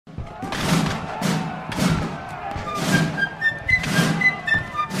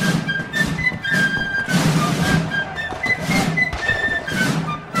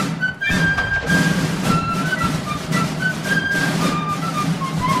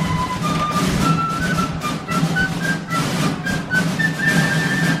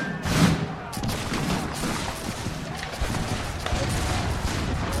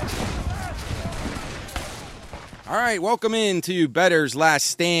right, welcome into Bettor's Last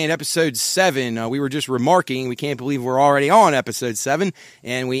Stand, Episode 7. We were just remarking, we can't believe we're already on Episode 7,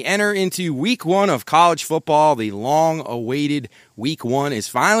 and we enter into Week 1 of college football. The long-awaited Week 1 is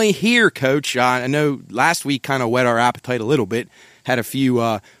finally here, Coach. I know last week kind of whet our appetite a little bit, had a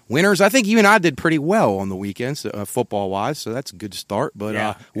few winners. I think you and I did pretty well on the weekends, football-wise, so that's a good start.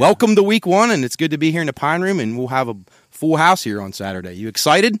 But welcome to Week 1, and it's good to be here in the Pine Room, and we'll have a full house here on Saturday. You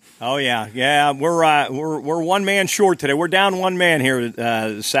excited? Oh yeah. We're one man short today. We're down one man here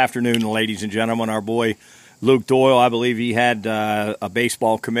this afternoon, ladies and gentlemen. Our boy Luke Doyle, I believe he had a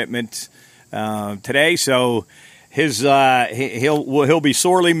baseball commitment today, so he'll be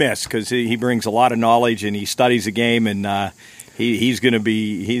sorely missed because he brings a lot of knowledge and he studies the game, and he's going to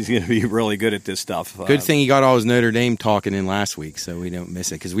be really good at this stuff. Good thing he got all his Notre Dame talking in last week, so we don't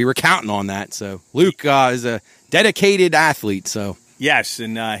miss it because we were counting on that. So Luke is a dedicated athlete. So yes,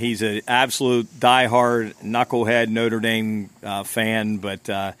 and he's an absolute diehard knucklehead Notre Dame fan,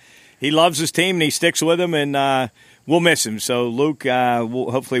 but he loves his team and he sticks with them, and we'll miss him. So Luke,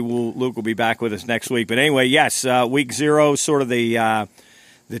 hopefully Luke will be back with us next week. But anyway, yes, Week 0, sort of the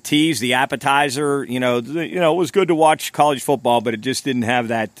tease, the appetizer. It was good to watch college football, but it just didn't have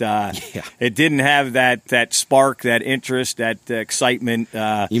that. It didn't have that spark, that interest, that excitement.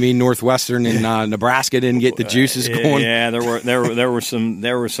 You mean Northwestern and Nebraska didn't get the juices going? Yeah, there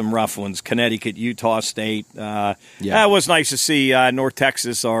were some rough ones. Connecticut, Utah State. It was nice to see North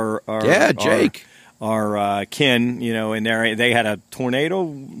Texas. Jake. Our kin, in there, they had a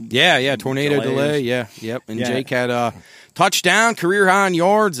tornado. Yeah, tornado delay. Yep. And Jake had a touchdown, career high in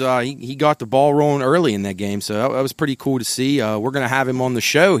yards. He got the ball rolling early in that game, so that was pretty cool to see. We're going to have him on the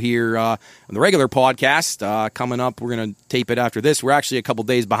show here on the regular podcast coming up. We're going to tape it after this. We're actually a couple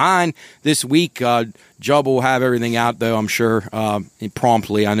days behind this week. Jubb will have everything out, though, I'm sure,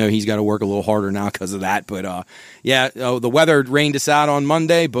 promptly. I know he's got to work a little harder now because of that. But, the weather rained us out on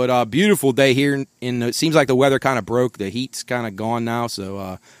Monday, but beautiful day here. It seems like the weather kind of broke. The heat's kind of gone now,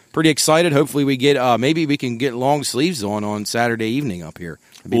 so pretty excited. Hopefully we get maybe we can get long sleeves on Saturday evening up here.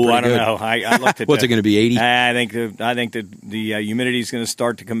 I don't know. I looked at what's it going to be, 80? I think the humidity is going to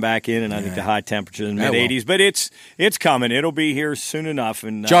start to come back in, and I think the high temperature in the mid-80s. But it's coming. It'll be here soon enough.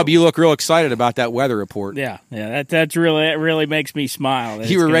 And Jubb, you look real excited about that weather report. Yeah. That really makes me smile.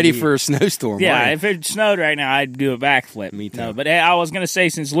 You were ready for a snowstorm. Yeah, if it snowed right now, I'd do a backflip. Me too. No, but I was going to say,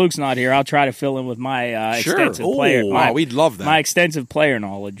 since Luke's not here, I'll try to fill in with my extensive player. We'd love that. My extensive player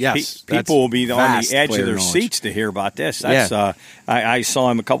knowledge. Yes, people will be on the edge of their seats to hear about this. That's I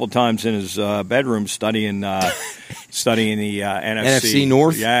saw him a couple of times in his bedroom studying the NFC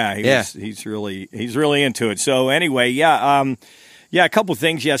North. Yeah, he's really into it. So anyway, a couple of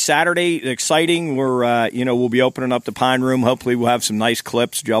things. Yeah, Saturday, exciting. We'll be opening up the Pine Room. Hopefully, we'll have some nice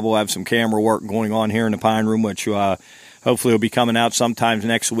clips. Jubb will have some camera work going on here in the Pine Room, which hopefully will be coming out sometimes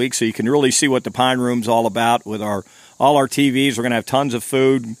next week, so you can really see what the Pine Room's all about with all our TVs. We're going to have tons of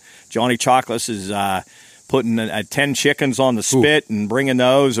food. Johnny Chocolates is putting 10 chickens on the spit and bringing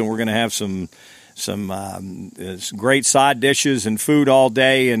those, and we're going to have some great side dishes and food all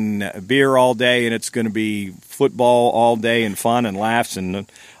day and beer all day, and it's going to be football all day and fun and laughs and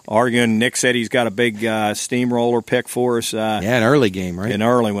arguing. Nick said he's got a big steamroller pick for us. An early game, right? An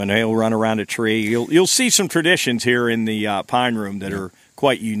early one. He'll run around a tree. You'll see some traditions here in the Pine Room that are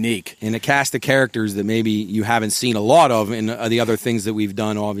quite unique. In a cast of characters that maybe you haven't seen a lot of in the other things that we've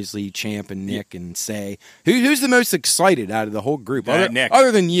done, obviously Champ and Nick and Say. Who's the most excited out of the whole group? Nick.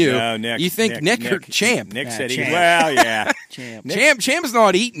 Other than you. No, Nick. You think Nick or Champ? Nick said Champ. Champ's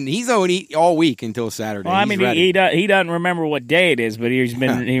not eating. He's only eat all week until Saturday. Well, I mean, he doesn't remember what day it is, but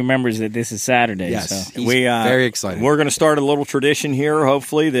he remembers that this is Saturday. Yes, so. he's very excited. We're going to start a little tradition here,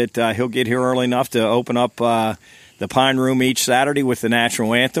 hopefully, that he'll get here early enough to open up the Pine Room each Saturday with the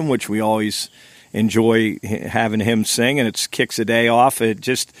national anthem, which we always enjoy having him sing, and it kicks a day off. It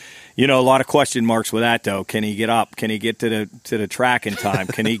just, a lot of question marks with that, though. Can he get up? Can he get to the track in time?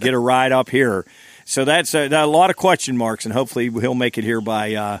 Can he get a ride up here? So that's a lot of question marks, and hopefully he'll make it here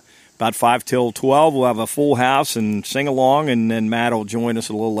by about 5 till 12. We'll have a full house and sing along, and then Matt will join us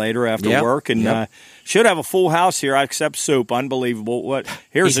a little later after work. And should have a full house here, except Soup. Unbelievable.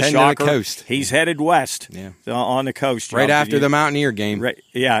 Here's a shocker. To the coast. He's headed west on the coast. Right after the Mountaineer game. Right,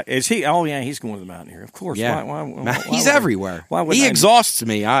 yeah. Is he? Oh, yeah, he's going to the Mountaineer. Of course. Yeah. Why he's everywhere. He exhausts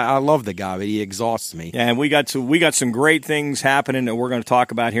me. I love the guy, but he exhausts me. Yeah, and we got some great things happening that we're going to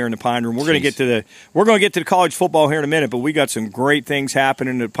talk about here in the Pine Room. We're going to get to the college football here in a minute, but we got some great things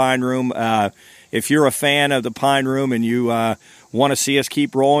happening in the Pine Room. If you're a fan of the Pine Room and you want to see us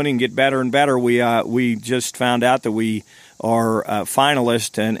keep rolling and get better and better, we just found out that we are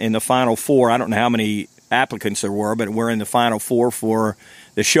finalists in the Final Four. I don't know how many applicants there were, but we're in the final 4 for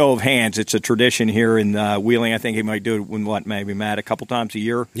the show of hands. It's a tradition here in Wheeling. I think he might do it maybe, Matt, a couple times a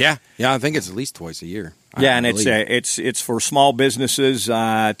year? Yeah, I think it's at least twice a year. Yeah, and it's for small businesses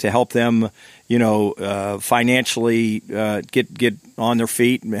to help them, financially get on their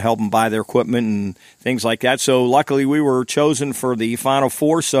feet and help them buy their equipment and things like that. So luckily we were chosen for the final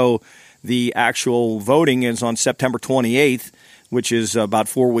 4, so the actual voting is on September 28th, which is about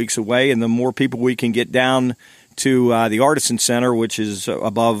 4 weeks away, and the more people we can get down to the Artisan Center, which is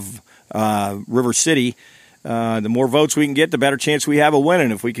above River City, the more votes we can get, the better chance we have of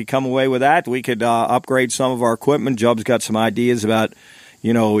winning. If we could come away with that, we could upgrade some of our equipment. Jub's got some ideas about,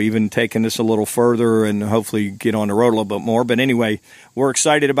 even taking this a little further and hopefully get on the road a little bit more. But anyway, we're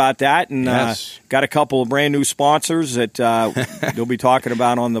excited about that, and got a couple of brand new sponsors that they'll be talking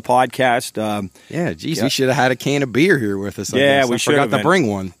about on the podcast. We should have had a can of beer here with us. I we should forgot to bring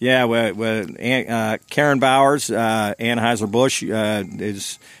one. Yeah, Karen Bowers, Anheuser-Busch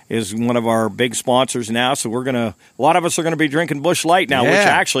is one of our big sponsors now. So a lot of us are gonna be drinking Busch Light now, which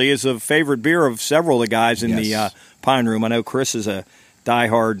actually is a favorite beer of several of the guys in the Pine Room. I know Chris is a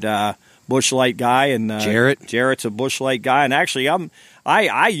diehard Busch Light guy, and Jarrett's a Busch Light guy, and actually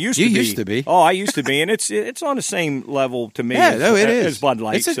I used to be. Oh, I used to be, and it's on the same level to me. Yeah, it is. As Bud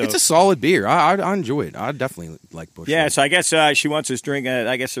Light. It's a solid beer. I enjoy it. I definitely like Busch Light. Yeah, so I guess she wants us to drink.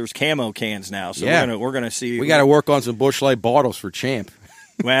 I guess there's camo cans now, so we're gonna see. We got to work on some Busch Light bottles for Champ.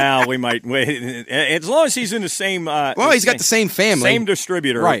 Well, we might wait as long as he's in the same. He's got the same family, same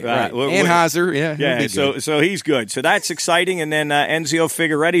distributor, right? Anheuser, yeah. So he's good. So that's exciting. And then Enzio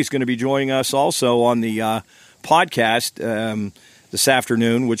Figueretti is going to be joining us also on the podcast this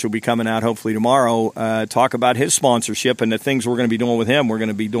afternoon, which will be coming out hopefully tomorrow. Talk about his sponsorship and the things we're going to be doing with him. We're going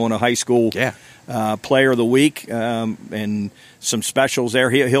to be doing a high school player of the week and some specials there.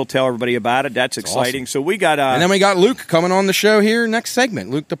 He'll tell everybody about it. That's exciting. Awesome. So we got and then we got Luke coming on the show here next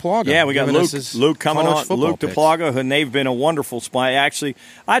segment. Luke Duplaga. Yeah, we got Luke coming on. Luke Duplaga, and they've been a wonderful spy. Actually,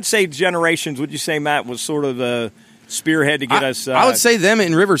 I'd say Generations. Would you say, Matt, was sort of the spearhead to get us? I would say them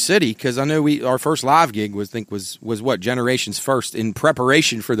in River City, because I know our first live gig was what Generations first in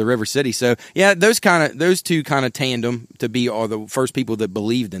preparation for the River City. So yeah, those two kind of tandem to be the first people that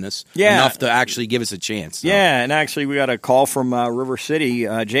believed in us enough to actually give us a chance. So. Yeah, and actually we got a call from River City,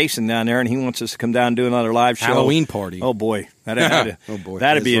 Jason down there, and he wants us to come down and do another live show. Halloween party. Oh boy, that'd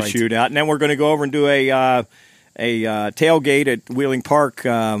be a shootout. And then we're going to go over and do a tailgate at Wheeling Park.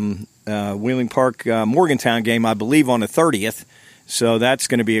 Morgantown game, I believe, on the 30th. So that's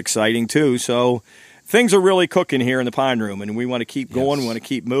going to be exciting, too. So things are really cooking here in the Pine Room, and we want to keep going. We want to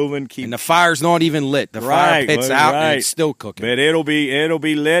keep moving. And the fire's not even lit. The fire pit's out, and it's still cooking. But it'll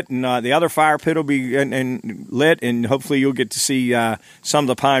be lit, and the other fire pit will be lit, and hopefully you'll get to see some of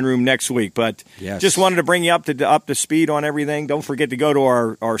the Pine Room next week. But just wanted to bring you up to speed on everything. Don't forget to go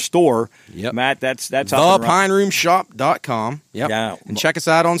to our store. Yep. Matt, that's thepineroomshop.com. Yep. Yeah. And check us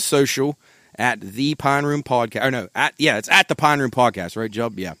out on social at the Pine Room Podcast. It's at the Pine Room Podcast, right,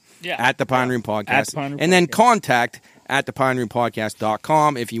 Jub? Yeah. Yeah. At the Pine Room Podcast. At the Pine Room and then contact at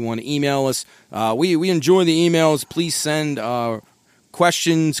thepineroompodcast.com if you want to email us. We enjoy the emails. Please send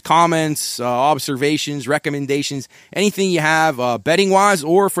questions, comments, observations, recommendations, anything you have, betting-wise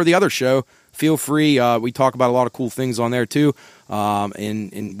or for the other show. Feel free. We talk about a lot of cool things on there, too.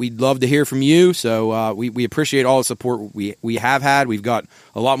 And we'd love to hear from you. So we appreciate all the support we have had. We've got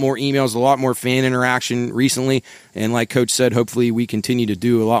a lot more emails, a lot more fan interaction recently. And like Coach said, hopefully we continue to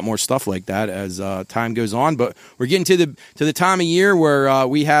do a lot more stuff like that as time goes on. But we're getting to the time of year where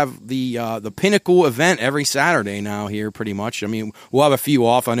we have the pinnacle event every Saturday now here, pretty much. I mean, we'll have a few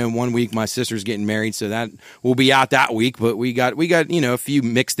off. I know 1 week my sister's getting married, so that we'll be out that week. But we got a few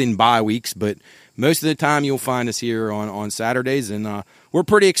mixed in bye weeks, but most of the time you'll find us here on Saturdays, and we're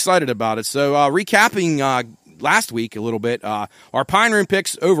pretty excited about it. So recapping last week a little bit, our Pine Room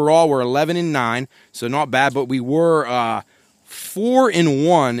picks overall were 11-9, so not bad, but we were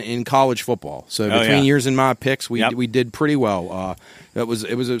 4-1 in college football. So between yours and my picks, we did pretty well. It was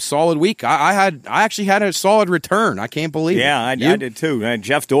a solid week. I actually had a solid return. I can't believe it. Yeah, I did too.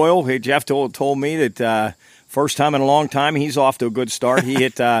 Jeff Doyle told me that first time in a long time he's off to a good start. He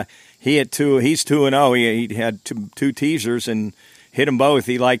hit two. He's 2-0. He had two teasers and hit them both.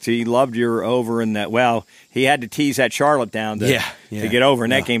 He loved your over in that. Well, he had to tease that Charlotte down to get over,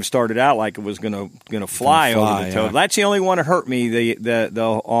 and that game started out like it was gonna fly over the toe. Yeah. That's the only one that hurt me.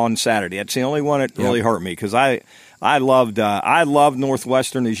 The on Saturday. That's the only one that really hurt me because I loved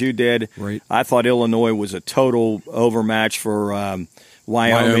Northwestern as you did. Right. I thought Illinois was a total overmatch for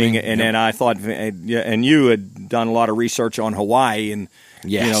Wyoming. And then I thought, and you had done a lot of research on Hawaii, and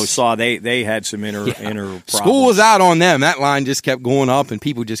saw they had some inner problems. School was out on them. That line just kept going up, and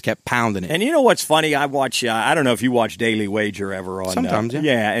people just kept pounding it. And you know what's funny? I watch. I don't know if you watch Daily Wager ever on. Sometimes,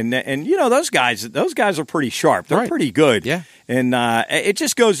 and those guys are pretty sharp. They're pretty good. Yeah. And it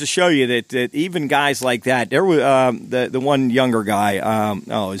just goes to show you that even guys like that. There was the one younger guy.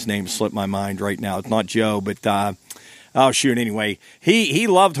 His name slipped my mind right now. It's not Joe, but anyway, he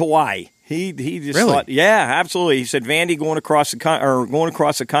loved Hawaii. He just thought, absolutely. He said Vandy going across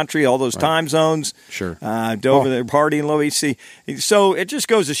the country, all those time zones. Sure. Dover, they're partying low EC. So it just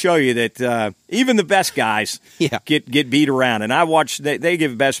goes to show you that even the best guys get beat around. And I watch they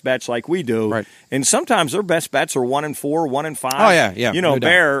give best bets like we do, right. And sometimes their best bets are 1-4, 1-5. Oh yeah. You know,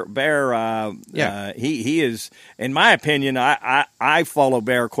 no Bear. He is, in my opinion, I follow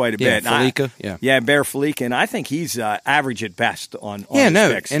Bear quite a bit. Felica, Bear Felica, and I think he's average at best on his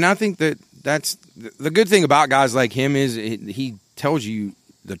picks. And I think that's the good thing about guys like him is he tells you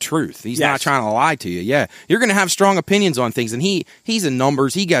the truth. He's not trying to lie to you. Yeah, you're going to have strong opinions on things, and he's in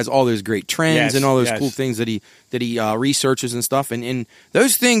numbers. He has all those great trends and all those cool things that he researches and stuff. And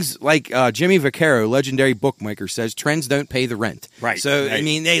those things, like Jimmy Vaccaro, legendary bookmaker, says trends don't pay the rent. Right. So I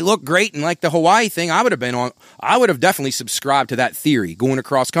mean, they look great, and like the Hawaii thing, I would have definitely subscribed to that theory going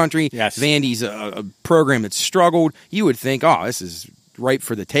across country. Yes. Vandy's a program that's struggled. You would think, this is ripe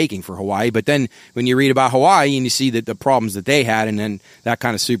for the taking for Hawaii, but then when you read about Hawaii and you see that the problems that they had, and then that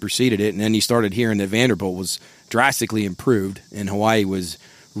kind of superseded it, and then you started hearing that Vanderbilt was drastically improved and Hawaii was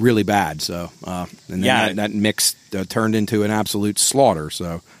really bad. So that mix turned into an absolute slaughter.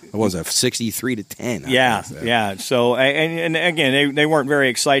 So it was a 63-10. Yeah. So and again, they weren't very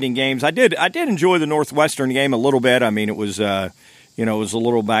exciting games. I did enjoy the Northwestern game a little bit. I mean, it was it was a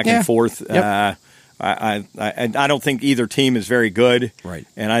little back and forth. Yep. I don't think either team is very good, right?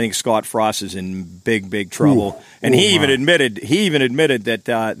 And I think Scott Frost is in big trouble. And he even admitted that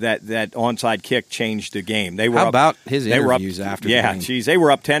that onside kick changed the game. They were How about his interviews after? Yeah, geez, they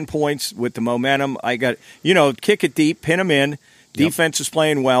were up 10 points with the momentum. I got kick it deep, pin them in. Defense is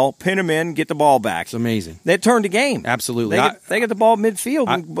playing well. Pin them in, get the ball back. It's amazing. They turned the game. Absolutely. They get the ball midfield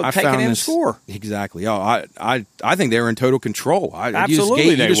and take it in and score. Exactly. I think they were in total control. Absolutely,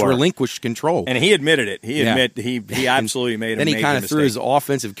 you just relinquished control. And he admitted it. He absolutely made a Then he kind of mistake. threw his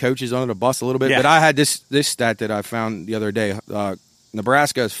offensive coaches under the bus a little bit. Yeah. But I had this stat that I found the other day.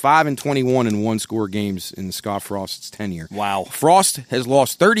 Nebraska is 5-21 in one-score games in Scott Frost's tenure. Wow. Frost has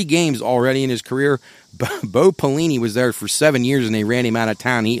lost 30 games already in his career. Bo Pelini was there for 7 years, and they ran him out of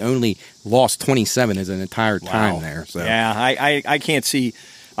town. He only lost 27 as an entire time there. So yeah, I can't see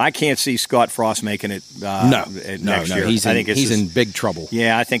Scott Frost making it next year. He's in big trouble.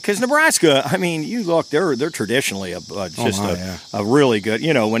 Yeah, I think because Nebraska. I mean, you look, they're traditionally a really good.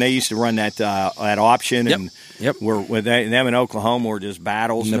 When they used to run that option and. Yep. With them in Oklahoma were just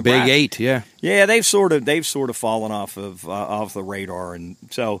battles. In the Big 8, yeah. Yeah, they've sort of fallen off the radar, and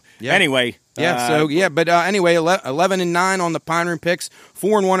so anyway. Yeah. But anyway, 11-9 on the Pine Room picks,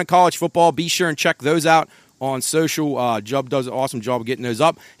 4-1 in college football. Be sure and check those out on social. Jubb does an awesome job of getting those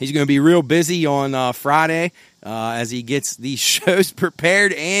up. He's going to be real busy on Friday as he gets these shows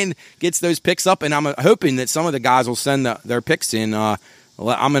prepared and gets those picks up. And I'm hoping that some of the guys will send their picks in.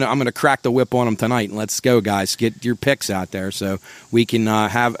 I'm gonna crack the whip on them tonight, and let's go, guys. Get your picks out there so we can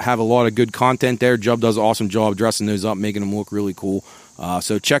have a lot of good content there. Jubb does an awesome job dressing those up, making them look really cool.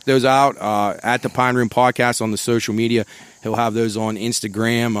 So check those out at the Pine Room Podcast on the social media. He'll have those on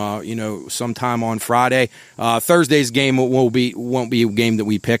Instagram. Sometime on Friday. Thursday's game won't be a game that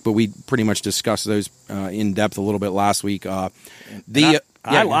we pick, but we pretty much discussed those in depth a little bit last week. I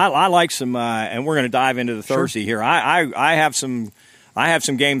like some, and we're going to dive into the Thursday here. I have some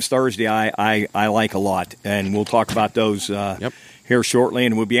games Thursday I like a lot, and we'll talk about those here shortly.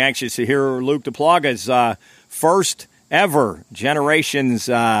 And we'll be anxious to hear Luke Duplaga's first ever Generations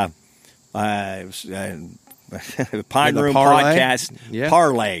Pine Room Podcast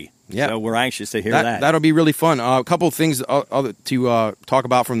parlay. Yeah. So we're anxious to hear that. That'll be really fun. A couple of things to talk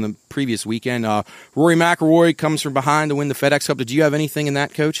about from the previous weekend. Rory McIlroy comes from behind to win the FedEx Cup. Did you have anything in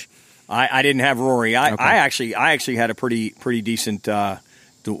that, Coach? I didn't have Rory. I actually had a pretty decent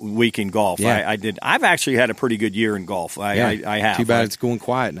week in golf. Yeah. I did. I've actually had a pretty good year in golf. I have. Too bad it's going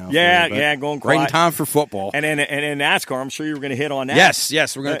quiet now. Going quiet. Right in time for football. And in NASCAR, I'm sure you were going to hit on that.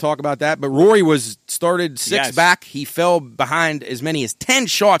 Yes, we're going to talk about that. But Rory started 6 back. He fell behind as many as 10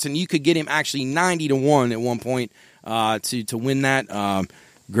 shots, and you could get him actually 90-1 at one point to win that.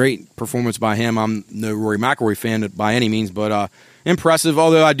 Great performance by him. I'm no Rory McIlroy fan by any means, but impressive,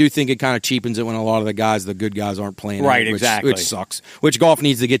 although I do think it kind of cheapens it when a lot of the good guys aren't playing. Right, which, exactly. Which sucks. Which golf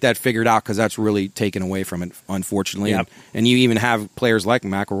needs to get that figured out because that's really taken away from it, unfortunately. Yep. And you even have players like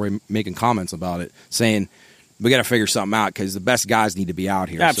McIlroy making comments about it, saying, we got to figure something out because the best guys need to be out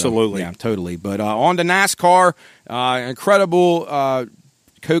here. Absolutely. So, yeah, totally. But on to NASCAR, incredible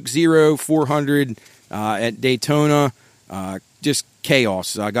Coke Zero 400 at Daytona. Just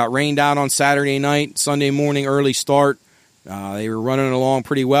chaos. Got rained out on Saturday night, Sunday morning, early start. They were running along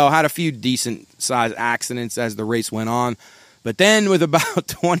pretty well. Had a few decent-sized accidents as the race went on. But then with about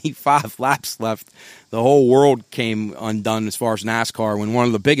 25 laps left, the whole world came undone as far as NASCAR when one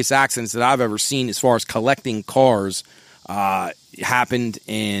of the biggest accidents that I've ever seen as far as collecting cars happened,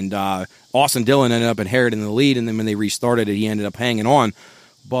 and Austin Dillon ended up inheriting the lead, and then when they restarted it, he ended up hanging on.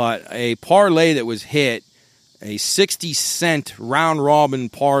 But a parlay that was hit, a 60-cent round-robin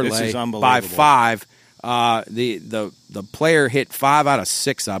parlay by 5, the player hit 5 out of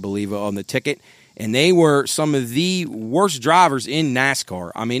 6, I believe, on the ticket. And they were some of the worst drivers in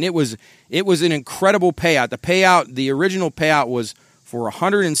NASCAR. I mean, it was an incredible payout. The original payout was for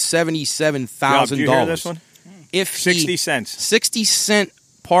 $177,000. Did you hear this one? 60 cents. 60-cent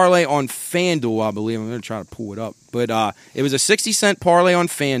parlay on FanDuel, I believe. I'm going to try to pull it up. But it was a 60-cent parlay on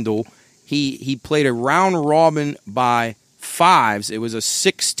FanDuel. He played a round robin by 5s. It was a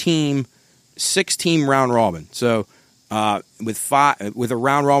 6-team round robin. So with a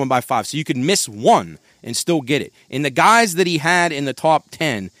round robin by 5, so you could miss one and still get it. And the guys that he had in the top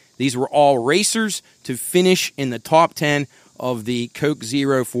 10, these were all racers to finish in the top 10 of the Coke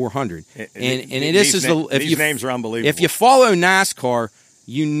Zero 400. These names are unbelievable. If you follow NASCAR,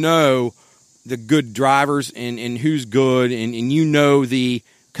 you know the good drivers and who's good, and you know the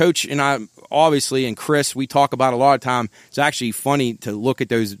coach and I, obviously, and Chris, we talk about a lot of time. It's actually funny to look at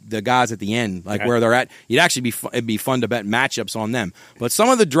the guys at the end, like where they're at. It'd be fun to bet matchups on them. But some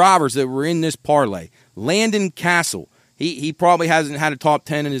of the drivers that were in this parlay, Landon Castle, he probably hasn't had a top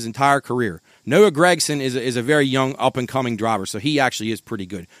 10 in his entire career. Noah Gragson is a very young, up-and-coming driver, so he actually is pretty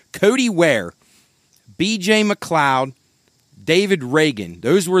good. Cody Ware, B.J. McLeod, David Reagan,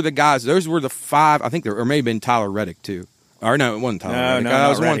 those were the guys. Those were the 5. I think there, or maybe been Tyler Reddick, too. Or no, it wasn't Tyler Reddick.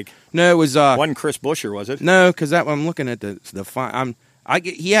 No, Reddick. No, it was... wasn't Chris Buescher, was it? No, because I'm looking at the 5.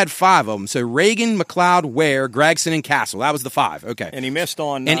 He had 5 of them. So Reagan, McLeod, Ware, Gragson, and Castle. That was the 5. Okay. And he missed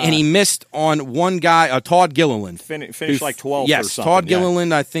on... And he missed on one guy, Todd Gilliland. Finished like 12th or something. Yes, Todd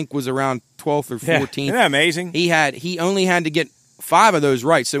Gilliland, I think, was around 12th or 14th. Isn't that amazing? He only had to get 5 of those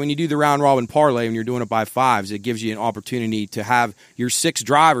right. So when you do the round robin parlay and you're doing it by 5s, it gives you an opportunity to have your 6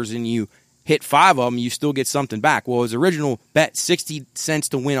 drivers and you hit 5 of them, you still get something back. Well, his original bet, 60 cents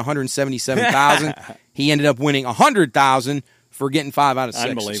to win $177,000. He ended up winning $100,000 for getting 5 out of 6.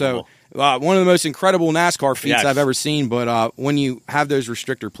 Unbelievable. So one of the most incredible NASCAR feats I've ever seen. But when you have those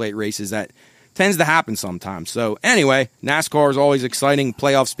restrictor plate races, that tends to happen sometimes. So anyway, NASCAR is always exciting.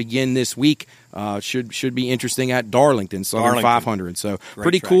 Playoffs begin this week. Should be interesting at Darlington, Southern 500. So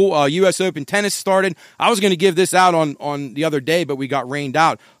pretty cool. U.S. Open tennis started. I was going to give this out on the other day, but we got rained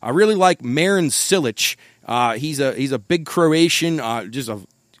out. I really like Marin Cilic. He's a big Croatian, just a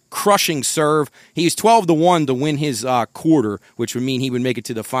crushing serve. He's 12-1 to win his quarter, which would mean he would make it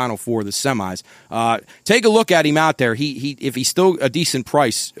to the Final Four, the semis. Take a look at him out there. If he's still a decent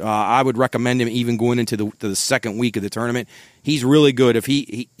price, I would recommend him even going into the second week of the tournament. He's really good. If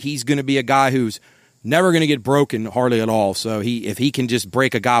he's going to be a guy who's never going to get broken hardly at all. So if he can just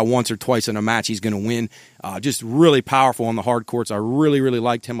break a guy once or twice in a match, he's going to win. Just really powerful on the hard courts. I really, really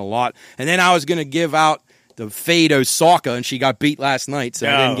liked him a lot. And then I was going to give out the Fade Osaka, and she got beat last night, so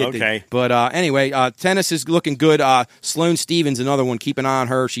I didn't get But anyway, tennis is looking good. Sloane Stephens, another one. Keep an eye on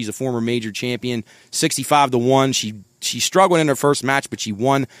her. She's a former major champion, 65-1. She struggled in her first match, but she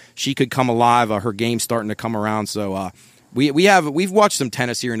won. She could come alive. Her game's starting to come around. So we've watched some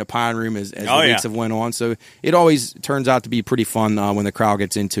tennis here in the Pine Room as the weeks have went on. So it always turns out to be pretty fun when the crowd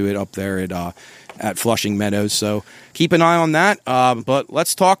gets into it up there at Flushing Meadows. So keep an eye on that. But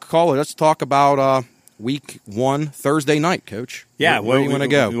let's talk about Week 1, Thursday night, Coach. Yeah, where do you want to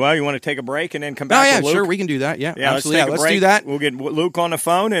go? Well, you want to take a break and then come back to Luke? Sure, we can do that. Yeah, absolutely. Let's do that. We'll get Luke on the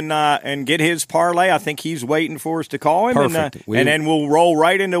phone and get his parlay. I think he's waiting for us to call him. Perfect. And then we'll roll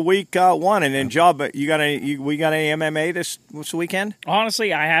right into Week 1. And then, Job, we got any MMA this weekend?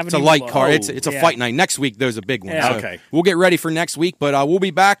 Honestly, I haven't. It's a light card. It's a fight night. Next week, there's a big one. Yeah. So we'll get ready for next week, but we'll be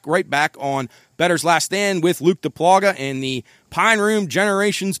right back on Bettor's Last Stand with Luke Duplaga and the Pine Room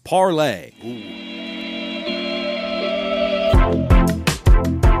Generations Parlay. Ooh.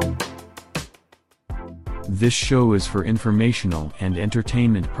 This show is for informational and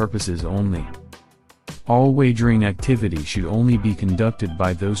entertainment purposes only. All wagering activity should only be conducted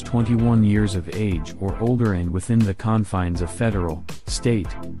by those 21 years of age or older and within the confines of federal, state,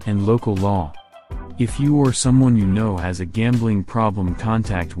 and local law. If you or someone you know has a gambling problem,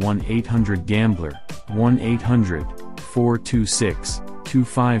 contact 1-800-GAMBLER,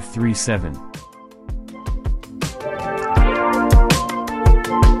 1-800-426-2537.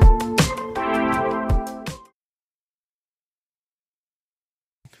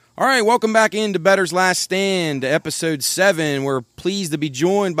 All right, welcome back into Bettor's Last Stand, episode 7. We're pleased to be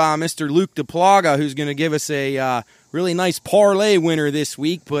joined by Mr. Luke Duplaga, who's going to give us a really nice parlay winner this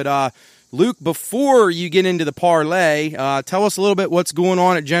week. But Luke, before you get into the parlay, tell us a little bit what's going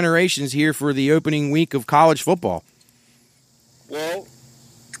on at Generations here for the opening week of college football. Well,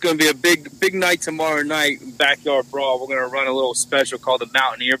 it's going to be a big night tomorrow night, Backyard Brawl. We're going to run a little special called the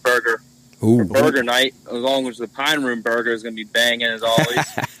Mountaineer Burger. Ooh. Burger night, along with the Pine Room Burger is going to be banging as always.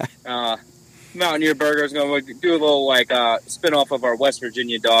 Mountaineer Burger is going to do a little spin-off of our West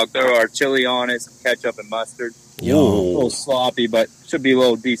Virginia dog. Throw our chili on it, some ketchup and mustard. Yo. A little sloppy, but should be a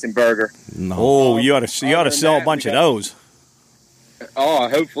little decent burger. No. Oh, you ought to sell a bunch of those. Oh,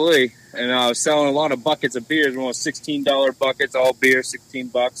 hopefully. And selling a lot of buckets of beers. We're on $16 buckets, all beer,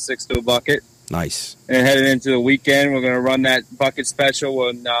 $16, $6 to a bucket. Nice. And headed into the weekend, we're going to run that bucket special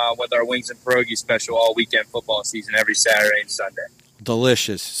with our Wings and Pierogi special all weekend football season, every Saturday and Sunday.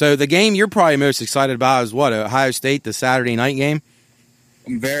 Delicious. So the game you're probably most excited about is what, Ohio State, the Saturday night game?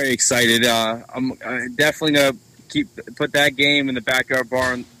 I'm very excited. I'm definitely going to put that game in the Backyard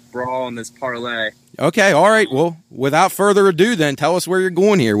Brawl in this parlay. Okay, all right. Well, without further ado then, tell us where you're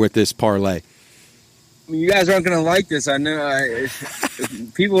going here with this parlay. You guys aren't going to like this. I know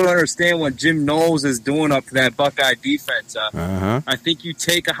people don't understand what Jim Knowles is doing up to that Buckeye defense. I think you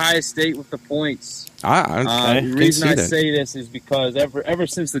take Ohio State with the points. The reason I say this is because ever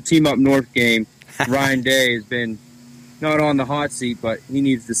since the Team Up North game, Ryan Day has been not on the hot seat, but he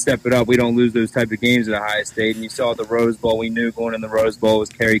needs to step it up. We don't lose those type of games at Ohio State. And you saw the Rose Bowl. We knew going in the Rose Bowl was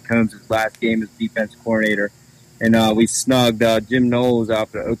Kerry Combs' last game as defense coordinator. And we snugged Jim Knowles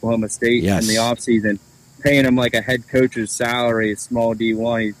out to Oklahoma State in the offseason. Paying him like a head coach's salary, a small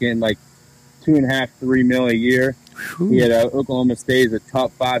D1. He's getting like $2.5, $3 million a year. He had Oklahoma State as a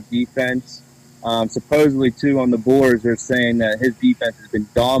top 5 defense. Supposedly, too, on the boards, they're saying that his defense has been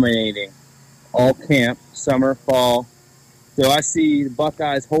dominating all camp, summer, fall. So I see the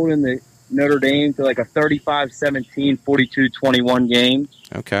Buckeyes holding the Notre Dame to like a 35-17, 42-21 game.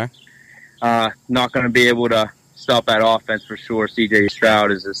 Okay. Not going to be able to stop that offense for sure. C.J.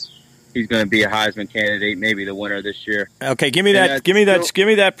 Stroud is just. He's going to be a Heisman candidate, maybe the winner this year. Okay, give me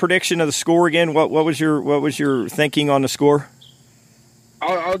that prediction of the score again. What was your thinking on the score?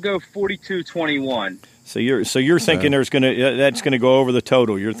 I'll go 42-21. So you're thinking that's going to go over the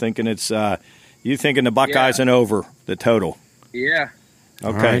total. You're thinking you thinking the Buckeyes and over the total. Yeah.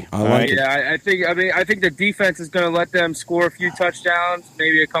 Okay. I like it. Yeah, I think the defense is going to let them score a few touchdowns,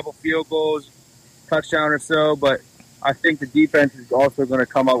 maybe a couple field goals, touchdown or so, but I think the defense is also going to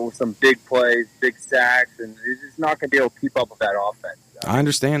come up with some big plays, big sacks, and it's just not going to be able to keep up with that offense. I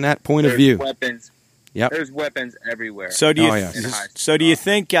understand that point of view. Weapons. Yep. There's weapons everywhere. So do you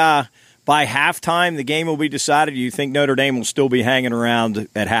think by halftime the game will be decided? Do you think Notre Dame will still be hanging around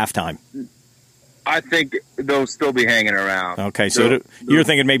at halftime? I think they'll still be hanging around. Okay, so you're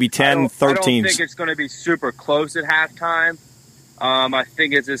thinking maybe 10, 13. I don't think it's going to be super close at halftime. I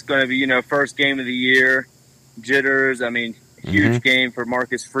think it's just going to be, first game of the year. Jitters. I mean, huge game for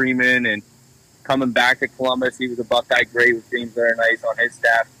Marcus Freeman, and coming back to Columbus, he was a Buckeye great with James Nice on his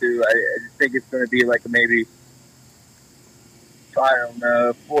staff too. I just think it's going to be like maybe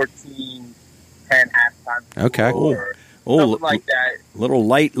 14-10 halftime. Okay. Something like that. Little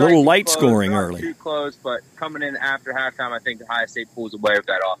light scoring not early. Too close, but coming in after halftime, I think Ohio State pulls away with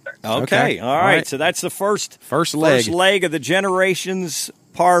that offense. Okay. All right. So that's the first leg of the Generations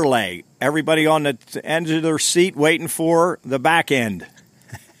parlay. Everybody on the end of their seat waiting for the back end.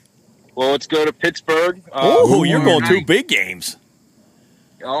 Well, let's go to Pittsburgh. You're going 2 big games.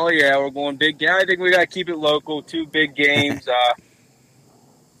 Oh, yeah, we're going big game. I think we got to keep it local. 2 big games.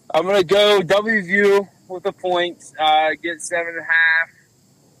 I'm going to go WVU with the points, get 7.5.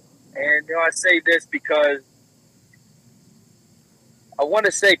 And I say this because I want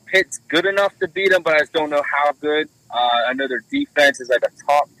to say Pitt's good enough to beat them, but I just don't know how good. I know their defense is like a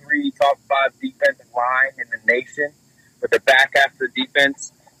top 3, top 5 defensive line in the nation. But the back half of the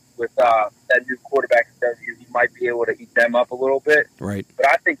defense, with that new quarterback, he might be able to eat them up a little bit. Right. But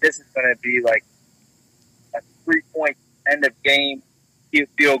I think this is going to be like a 3-point end of game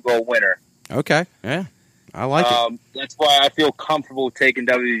field goal winner. Okay. Yeah. I like it. That's why I feel comfortable taking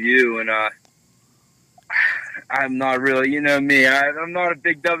WVU, and I'm not really, you know me. I'm not a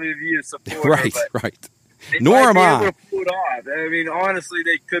big WVU supporter. Right, but right. They Nor am might I. be able to pull it off. I mean, honestly,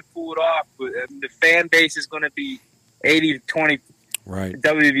 they could pull it off. But the fan base is going to be 80-20. Right.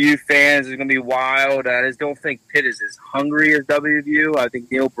 WVU fans is going to be wild. I just don't think Pitt is as hungry as WVU. I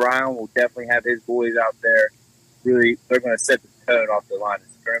think Neil Brown will definitely have his boys out there. Really, they're going to set the tone off the line of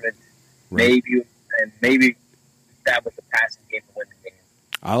scrimmage. Right. Maybe that was the passing game to win the game.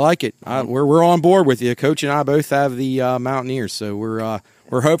 I like it. We're on board with you. Coach and I both have the Mountaineers, so we're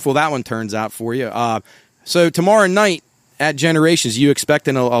hopeful that one turns out for you. So tomorrow night at Generations, you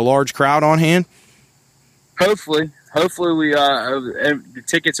expecting a large crowd on hand? Hopefully we. The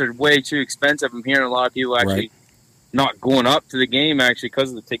tickets are way too expensive. I'm hearing a lot of people actually not going up to the game actually because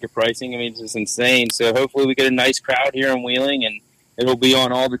of the ticket pricing. I mean, it's just insane. So hopefully we get a nice crowd here in Wheeling, and it'll be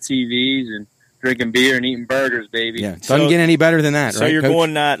on all the TVs and drinking beer and eating burgers, baby. Yeah, doesn't get any better than that. So right, you're Coach?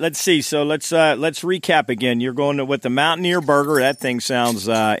 going. Let's see. So let's recap again. You're going with the Mountaineer Burger. That thing sounds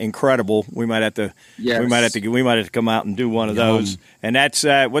incredible. We might have to. Yes. We might have to come out and do one of those. And that's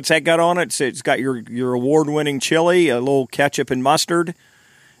what's that got on it? It's got your award-winning chili, a little ketchup and mustard,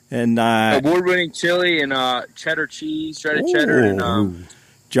 and award-winning chili and cheddar cheese, shredded cheddar, and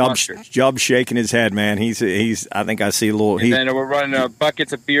Jub's shaking his head, man. He's. I think I see a little. And then we're running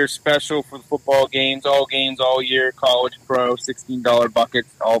buckets of beer special for the football games, all year, college, pro, $16 buckets,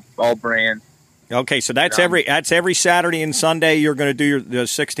 all brands. Okay, so that's every Saturday and Sunday. You're going to do the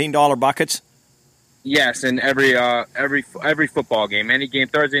 $16 buckets. Yes, and every football game, any game,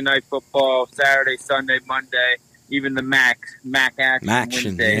 Thursday night football, Saturday, Sunday, Monday, even the MAC action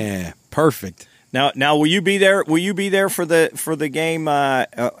Wednesday. Yeah, perfect. Now, will you be there? Will you be there for the game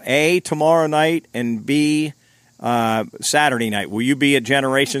A tomorrow night and B Saturday night? Will you be at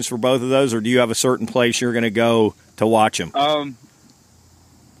Generations for both of those, or do you have a certain place you're going to go to watch them?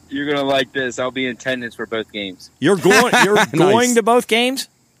 You're going to like this. I'll be in attendance for both games. You're going. You're going to both games.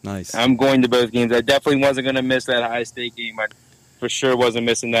 Nice. I'm going to both games. I definitely wasn't going to miss that Ohio State game. I for sure wasn't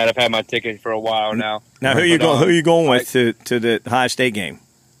missing that. I've had my ticket for a while now. Now, who are you going with to the Ohio State game?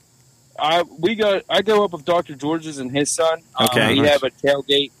 I go up with Dr. George's and his son. Okay. We have a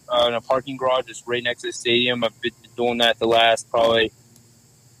tailgate in a parking garage just right next to the stadium. I've been doing that the last probably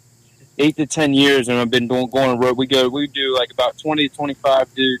 8 to 10 years, and I've been going on road. We do like about 20 to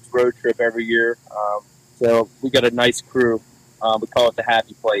 25 dudes road trip every year. So we got a nice crew. We call it the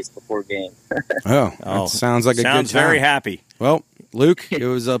happy place before game. That sounds like a good time. Sounds very happy. Well, Luke, it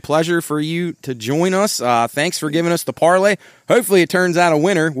was a pleasure for you to join us. Thanks for giving us the parlay. Hopefully it turns out a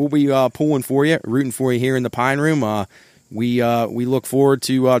winner. We'll be pulling for you, rooting for you here in the Pine Room. We look forward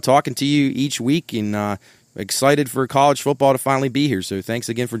to talking to you each week, and excited for college football to finally be here. So thanks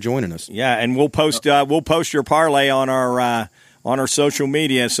again for joining us. Yeah, and we'll post your parlay on our social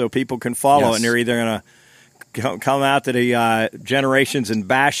media so people can follow it, and they're either going to come out to the Generations and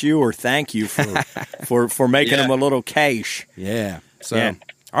bash you or thank you for making them a little cash. Yeah. So,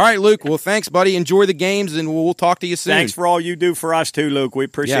 all right, Luke. Well, thanks, buddy. Enjoy the games, and we'll talk to you soon. Thanks for all you do for us, too, Luke. We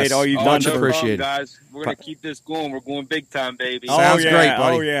appreciate all you've done. No appreciate problem, guys. We're going to keep this going. We're going big time, baby. Sounds great,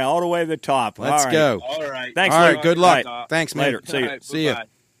 buddy. Oh, yeah, all the way to the top. Let's go. All right. Thanks, all Luke. right, good luck. Right. Thanks, man. Later. See you. Right, See you.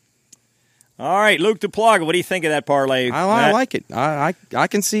 All right, Luke Duplaga, what do you think of that parlay? I like it. I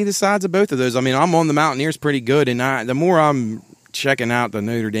can see the sides of both of those. I mean, I'm on the Mountaineers pretty good, and the more I'm checking out the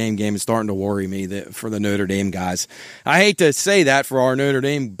Notre Dame game, it's starting to worry me for the Notre Dame guys. I hate to say that for our Notre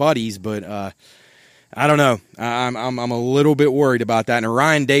Dame buddies, but I don't know. I'm a little bit worried about that. And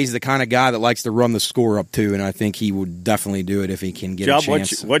Ryan Day's the kind of guy that likes to run the score up too, and I think he would definitely do it if he can get a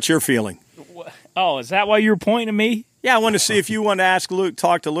chance. What's your feeling? Oh, is that why you were pointing at me? Yeah, I wanted to see if you wanted to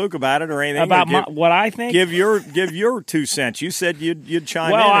talk to Luke about it or anything. About what I think? Give your 2 cents. You said you'd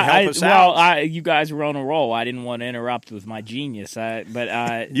chime in and help us out. Well, you guys were on a roll. I didn't want to interrupt with my genius.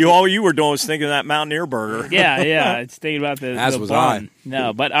 All you were doing was thinking of that Mountaineer burger. Yeah. It's thinking about the As was bun. I.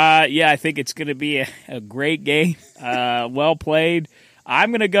 No, but I think it's going to be a great game. Well played. I'm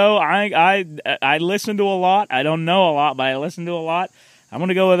going to go. I listen to a lot. I don't know a lot, but I listen to a lot. I'm going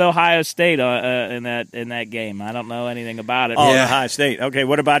to go with Ohio State in that game. I don't know anything about it. Oh, yeah. Ohio State. Okay,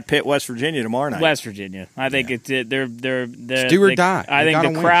 what about Pitt, West Virginia tomorrow night? West Virginia. I think they're do or die. I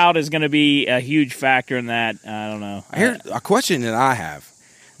think the crowd is going to be a huge factor in that. I don't know. Here's a question that I have.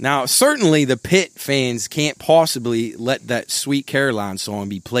 Now, certainly the Pitt fans can't possibly let that Sweet Caroline song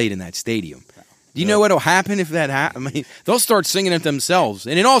be played in that stadium. Do you know what'll happen if that happens? I mean, they'll start singing it themselves,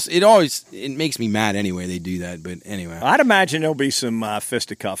 and it makes me mad anyway. They do that, but anyway, I'd imagine there'll be some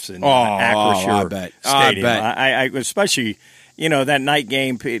fisticuffs in Acrisure I bet. Stadium. I bet. I especially that night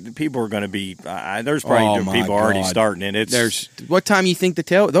game, people are going to be. There's probably people already starting it. What time you think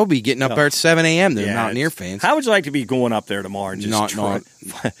they'll be getting up there at 7 a.m. The Mountaineer fans. How would you like to be going up there tomorrow and just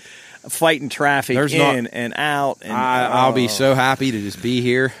fighting traffic and out? And, I'll be so happy to just be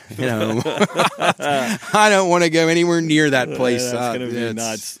here. I don't want to go anywhere near that place. That's going to be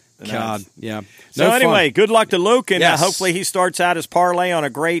nuts. God, yeah. So anyway, good luck to Luke, and hopefully he starts out his parlay on a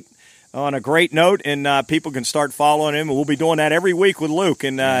great note, and people can start following him. We'll be doing that every week with Luke,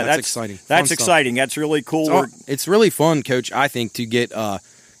 and that's exciting. That's exciting. That's really cool. It's really fun, Coach. I think to get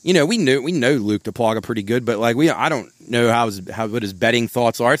we know Luke Duplaga pretty good, but I don't know what his betting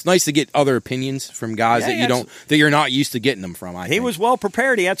thoughts are. It's nice to get other opinions from guys that you're not used to getting them from. He was well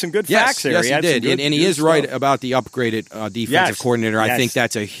prepared. He had some good facts there. Yes, he did, and he is right about the upgraded defensive coordinator. I think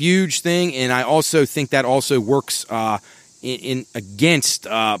that's a huge thing, and I also think that also works in against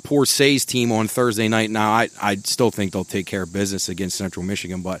poor Say's team on Thursday night. Now, I still think they'll take care of business against Central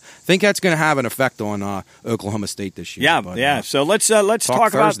Michigan, but I think that's going to have an effect on Oklahoma State this year. So let's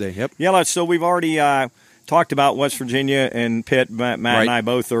talk Thursday. About. Yep. So we've already talked about West Virginia and Pitt. Matt and I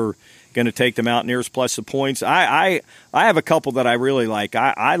both are going to take the Mountaineers plus the points. I have a couple that I really like.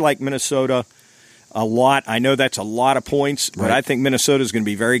 I like Minnesota a lot. I know that's a lot of points, but I think Minnesota is going to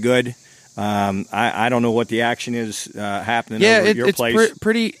be very good. I don't know what the action is happening over at your place.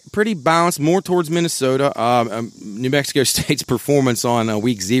 It's pretty balanced, more towards Minnesota. New Mexico State's performance on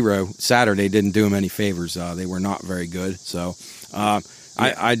week 0 Saturday didn't do them any favors. They were not very good. So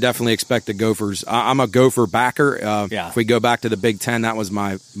I definitely expect the Gophers. I'm a Gopher backer. If we go back to the Big Ten, that was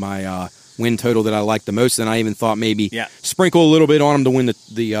my win total that I liked the most, and I even thought maybe sprinkle a little bit on them to win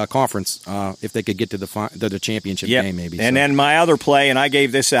the conference if they could get to the championship game maybe. And then my other play, and I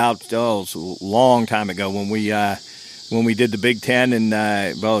gave this out it was a long time ago when we did the Big Ten, and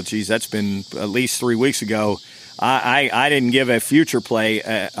that's been at least 3 weeks ago. I didn't give a future play.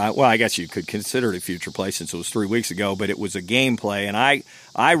 Well, I guess you could consider it a future play since it was 3 weeks ago, but it was a game play, and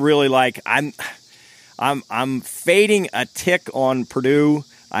I really like. I'm fading a tick on Purdue.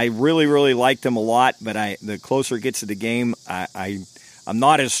 I really, really like them a lot, but the closer it gets to the game, I'm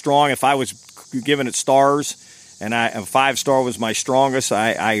not as strong. If I was giving it stars, and a 5-star was my strongest,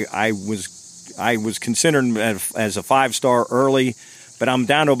 I was considering as a 5-star early, but I'm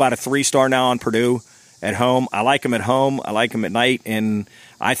down to about a 3-star now on Purdue at home. I like them at home. I like them at night, and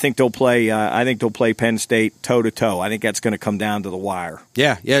I think they'll play. I think they'll play Penn State toe to toe. I think that's going to come down to the wire.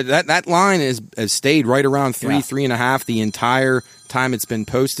 Yeah. That line has stayed right around 3.5 the entire time it's been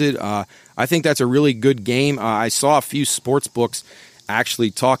posted. I think that's a really good game. I saw a few sports books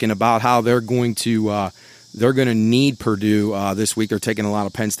actually talking about how they're going to need Purdue this week. They're taking a lot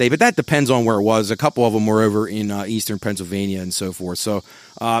of Penn State, but that depends on where it was. A couple of them were over in eastern Pennsylvania and so forth. So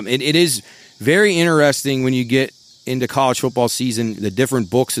it is very interesting when you get into college football season, the different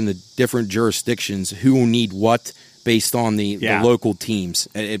books and the different jurisdictions, who will need what based on the local teams.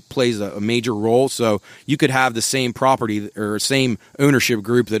 It plays a major role. So you could have the same property or same ownership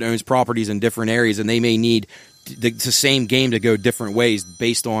group that owns properties in different areas, and they may need the same game to go different ways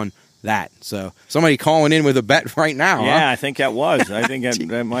based on that. So somebody calling in with a bet right now. Yeah, I think that was. I think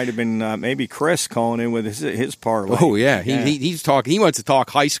that might have been maybe Chris calling in with his parlay. Oh yeah, he's talking. He wants to talk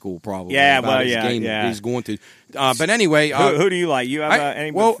high school probably. Yeah, about his game he's going to. But anyway, who do you like? You have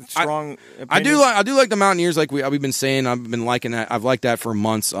any strong opinions? I do like the Mountaineers. Like we've been saying, I've been liking that. I've liked that for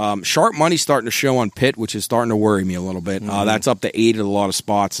months. Sharp money's starting to show on Pitt, which is starting to worry me a little bit. That's up to 8 at a lot of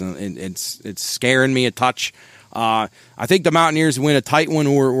spots, and it's scaring me a touch. I think the Mountaineers win a tight one,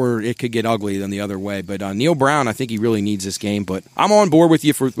 or it could get ugly than the other way. But Neil Brown, I think he really needs this game. But I'm on board with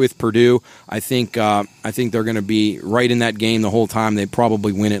you with Purdue. I think they're going to be right in that game the whole time. They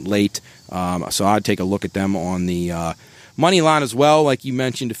probably win it late. So I'd take a look at them on the money line as well, like you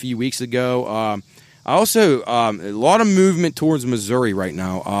mentioned a few weeks ago. I also a lot of movement towards Missouri right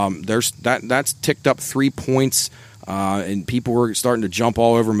now. That's ticked up 3 points. And people were starting to jump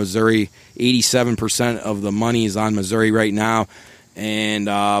all over Missouri. 87% of the money is on Missouri right now, and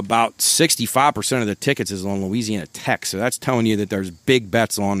about 65% of the tickets is on Louisiana Tech. So that's telling you that there's big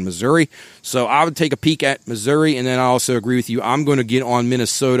bets on Missouri. So I would take a peek at Missouri, and then I also agree with you. I'm going to get on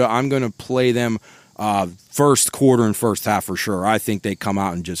Minnesota. I'm going to play them first quarter and first half for sure. I think they come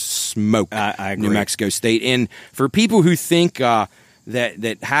out and just smoke New Mexico State. And for people who think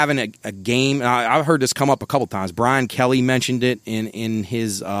that having a game, I've heard this come up a couple times. Brian Kelly mentioned it in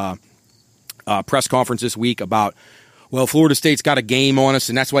his press conference this week about Well, Florida State's got a game on us,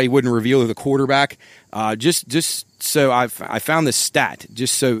 and that's why he wouldn't reveal the quarterback. Just so I found this stat,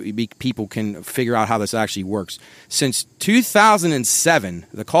 just so people can figure out how this actually works. Since 2007,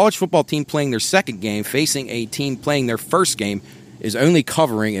 the college football team playing their second game facing a team playing their first game is only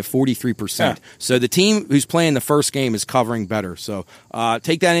covering at 43%. Yeah. So the team who's playing the first game is covering better. So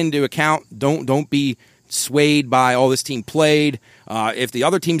take that into account. Don't be swayed by all this team played. If the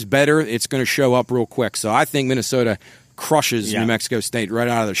other team's better, it's going to show up real quick. So I think Minnesota crushes New Mexico State right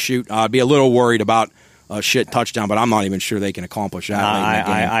out of the chute. I'd be a little worried about a shit touchdown, but I'm not even sure they can accomplish that.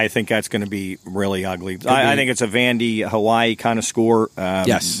 I think that's going to be really ugly. I think it's a Vandy Hawaii kind of score.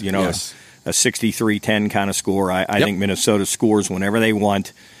 Yes. A 63-10 kind of score. I think Minnesota scores whenever they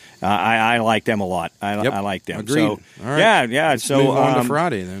want. I like them a lot. I like them. Agreed. So, all right. Let's move on to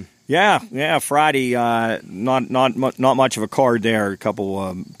Friday then. Yeah. Friday, not much of a card there. A couple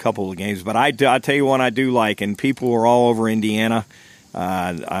of games, but I tell you one I do like, and people are all over Indiana.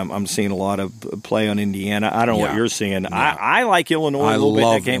 I'm seeing a lot of play on Indiana. I don't know what you're seeing. I like Illinois a little bit in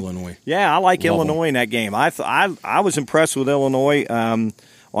that game. Illinois. Yeah, I like Illinois in that game. I was impressed with Illinois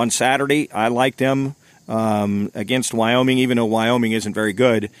on Saturday. I liked them against Wyoming, even though Wyoming isn't very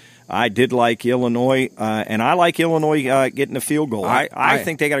good. I did like Illinois, and I like Illinois getting a field goal. I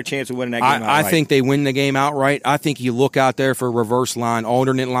think they got a chance of winning that game outright. I think they win the game outright. I think you look out there for a reverse line,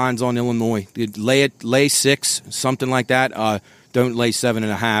 alternate lines on Illinois. Lay 6, something like that. Don't lay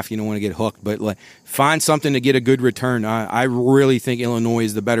 7.5. You don't want to get hooked, but find something to get a good return. I really think Illinois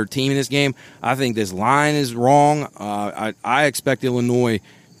is the better team in this game. I think this line is wrong. I expect Illinois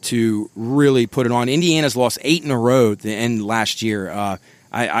to really put it on. Indiana's lost 8 in a row at the end last year.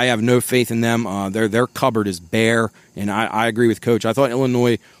 I have no faith in them. Their cupboard is bare, and I agree with Coach. I thought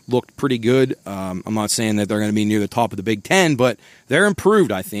Illinois looked pretty good. I'm not saying that they're going to be near the top of the Big Ten, but they're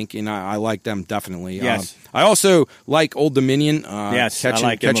improved, I think, and I like them definitely. Yes. I also like Old Dominion.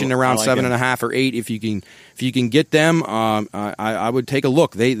 Catching around 7.5 or 8 if you can get them. I would take a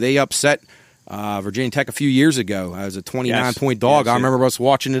look. They upset Virginia Tech a few years ago as a 29-point dog. I remember us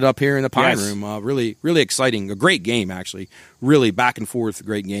watching it up here in the Pine Room. Really, really exciting. A great game, actually. Really back and forth,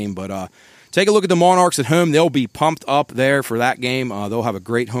 great game. But take a look at the Monarchs at home. They'll be pumped up there for that game. They'll have a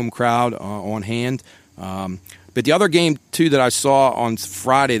great home crowd on hand. But the other game, too, that I saw on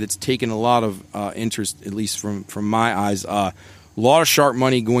Friday that's taken a lot of interest, at least from my eyes, a lot of sharp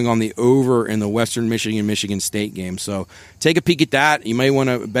money going on the over in the Western Michigan State game. So take a peek at that. You may want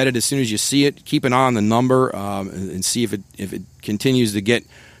to bet it as soon as you see it. Keep an eye on the number and see if it continues to get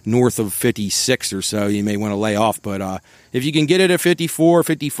north of 56 or so. You may want to lay off. But if you can get it at 54,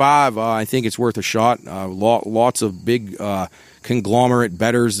 55, I think it's worth a shot. Lots of big conglomerate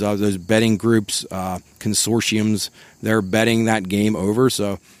bettors, those betting groups, consortiums, they're betting that game over.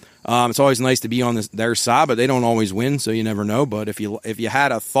 So it's always nice to be on their side, but they don't always win, so you never know. But if you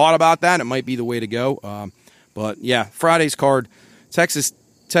had a thought about that, it might be the way to go. But yeah, Friday's card, Texas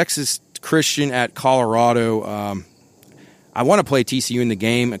Christian at Colorado. I want to play TCU in the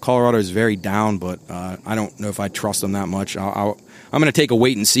game. Colorado is very down, but I don't know if I trust them that much. I'm going to take a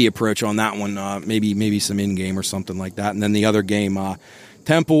wait-and-see approach on that one, maybe some in-game or something like that. And then the other game,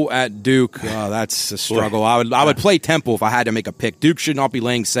 Temple at Duke, that's a struggle. I would play Temple if I had to make a pick. Duke should not be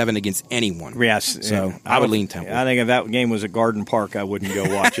laying 7 against anyone. Yes. So I would lean Temple. I think if that game was at Garden Park, I wouldn't go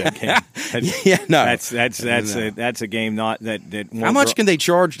watch that game. That's a game not that. How much can they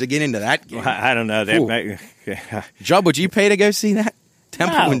charge to get into that game? I don't know. Jubb, would you pay to go see that?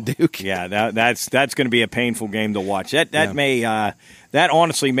 Temple and Duke. Yeah, that's going to be a painful game to watch. That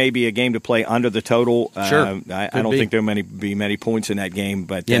honestly may be a game to play under the total. Sure, I don't think there will be many points in that game.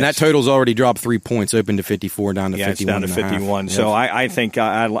 But and that total's already dropped 3 points, open to 54, down to 51. It's down to 51. Yep. So I think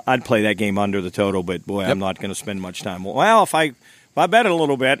I'd play that game under the total. But boy, I'm not going to spend much time. Well, if I bet it a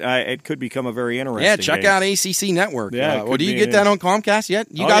little bit, it could become a very interesting game. Check out ACC Network. Yeah, do you get that on Comcast yet?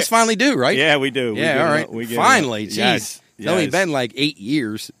 You guys finally do, right? Yeah, we do. Yeah, all right. Finally, jeez. Yes. It's only been like 8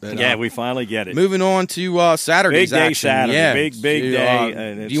 years. But, we finally get it. Moving on to Saturday's big day action. Saturday. Yeah. Big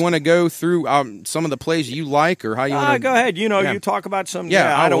day. Do you want to go through some of the plays you like, or how you want to go ahead? You talk about some.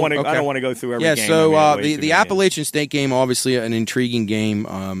 I don't want to go through every game. Yeah, so the Appalachian State game, obviously an intriguing game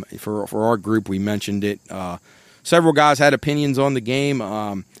for our group. We mentioned it. Several guys had opinions on the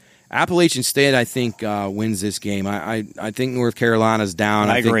game. Appalachian State, I think, wins this game. I think North Carolina's down.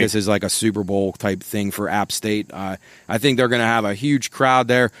 I think this is like a Super Bowl type thing for App State. I think they're going to have a huge crowd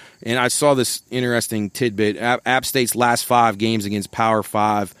there. And I saw this interesting tidbit. App State's last 5 games against Power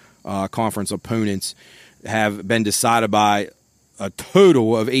 5 conference opponents have been decided by a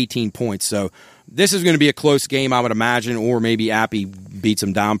total of 18 points. So this is going to be a close game, I would imagine, or maybe Appy beats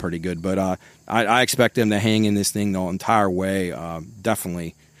them down pretty good. But I expect them to hang in this thing the entire way.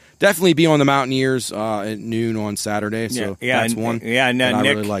 Definitely be on the Mountaineers at noon on Saturday. So that's one. Yeah, and I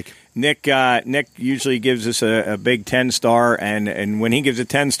Nick, really like. Nick usually gives us a big 10-star, and when he gives a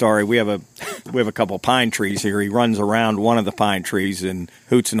 10-star, we have a couple of pine trees here. He runs around one of the pine trees and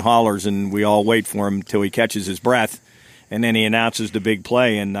hoots and hollers, and we all wait for him until he catches his breath, and then he announces the big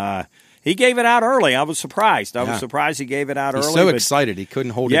play. And he gave it out early. I was surprised. I was surprised he gave it out early. He's so excited he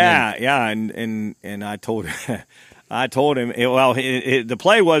couldn't hold it in. Yeah, and I told him. The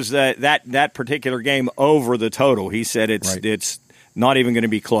play was that particular game over the total. He said it's not even going to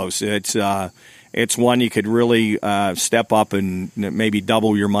be close. It's one you could really step up and maybe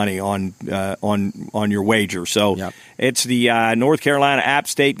double your money on your wager. So it's the North Carolina App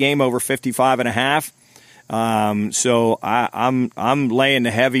State game over 55.5. So I'm laying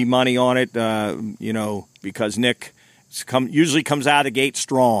the heavy money on it. Because Nick usually comes out of the gate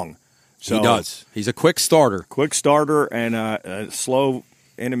strong. So, he does. He's a quick starter. Quick starter and a slow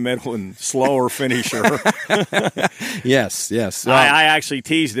in the middle and slower finisher. Yes. I actually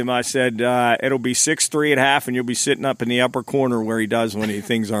teased him. I said, it'll be 6-3.5, and you'll be sitting up in the upper corner where he does when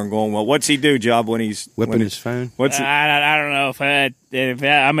things aren't going well. What's he do, Job, when he's whipping his phone? I don't know if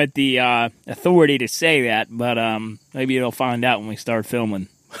I'm at the authority to say that, but maybe you'll find out when we start filming.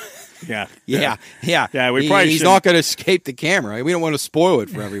 Yeah. He's not going to escape the camera. We don't want to spoil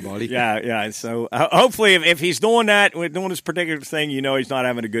it for everybody. Yeah. So hopefully, if he's doing that, doing this particular thing, he's not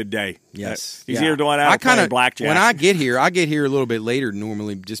having a good day. Yes, he's either doing that or playing blackjack. When I get here a little bit later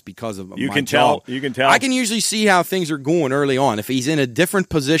normally, just because of you my can job. tell. You can tell. I can usually see how things are going early on. If he's in a different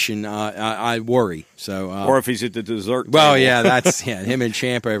position, I worry. So, or if he's at the dessert table. Well, that's him and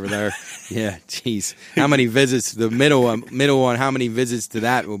Champ over there. Yeah, geez, how many visits? The middle one. How many visits to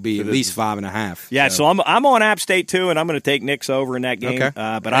that will be? At least 5.5. Yeah, so I'm on App State too, and I'm going to take Nick's over in that game. Okay.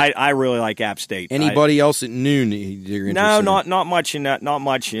 But I really like App State. Anybody else at noon you're interested? No, not much in that. Not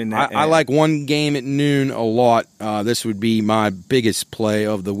much in that. I like one game at noon a lot. This would be my biggest play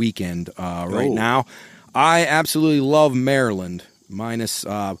of the weekend right now. I absolutely love Maryland. Minus,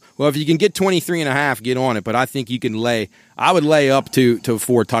 if you can get 23.5, get on it. But I think you can I would lay up to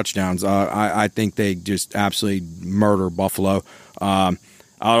 4 touchdowns. I think they just absolutely murder Buffalo. I'd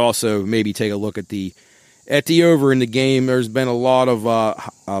also maybe take a look at the over in the game. There's been a lot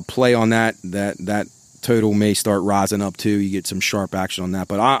of play on that total may start rising up too. You get some sharp action on that.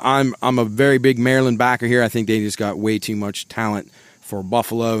 But I'm a very big Maryland backer here. I think they just got way too much talent for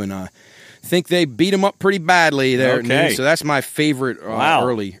Buffalo, and I think they beat them up pretty badly there. Okay. So that's my favorite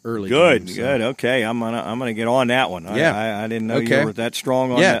early Good, game, so. Good. Okay, I'm gonna get on that one. I didn't know you were that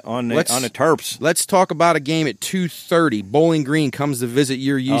strong on the Terps. Let's talk about a game at 2:30. Bowling Green comes to visit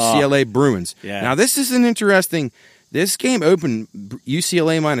your UCLA Bruins. Yeah. Now this is an interesting. This game opened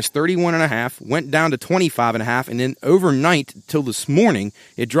UCLA minus 31.5, went down to 25.5, and then overnight till this morning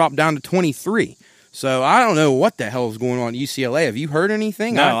it dropped down to 23. So I don't know what the hell is going on at UCLA. Have you heard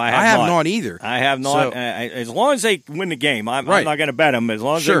anything? No, I have not either. I have not. So, as long as they win the game, I'm not going to bet them. As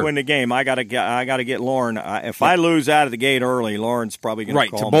long as they win the game, I got to get Lauren. If I lose out of the gate early, Lauren's probably going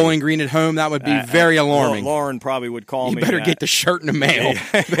to call me. Right, to Bowling Green at home, that would be very alarming. Lauren probably would call me. You better get the shirt in the mail.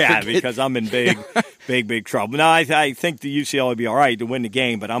 Yeah, because I'm in big trouble. No, I think the UCLA would be all right to win the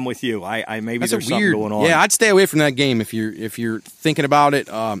game, but I'm with you. Maybe there's something going on. Yeah, I'd stay away from that game if you're thinking about it.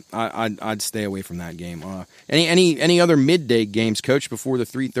 I'd stay away from that game. Any other midday games, Coach, before the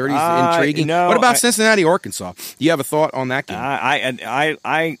 3:30s? Intriguing. No, what about Cincinnati, Arkansas? Do you have a thought on that game?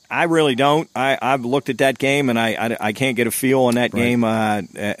 I really don't. I've looked at that game and I can't get a feel on that game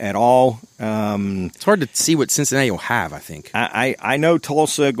at all. It's hard to see what Cincinnati will have, I think. I know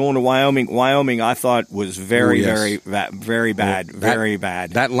Tulsa going to Wyoming. Wyoming, I thought was very bad. Very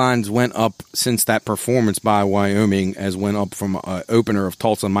bad. That lines went up since that performance by Wyoming, as went up from an opener of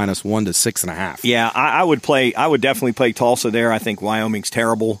Tulsa -1 to 6.5. Yeah, I would definitely play Tulsa there. I think Wyoming's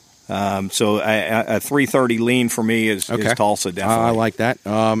terrible. So a 3:30 lean for me is Tulsa, definitely. I like that.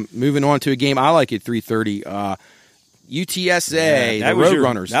 Moving on to a game I like at 3:30. UTSA, the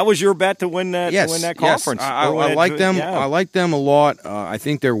Roadrunners. That was your bet to win that conference. I like them. Yeah. I like them a lot. I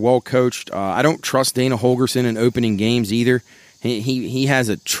think they're well coached. I don't trust Dana Holgorsen in opening games either. He has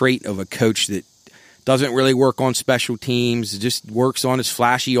a trait of a coach that doesn't really work on special teams, just works on his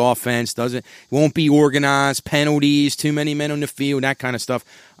flashy offense, won't be organized, penalties, too many men on the field, that kind of stuff.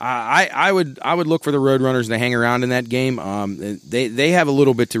 I would look for the Roadrunners to hang around in that game. They have a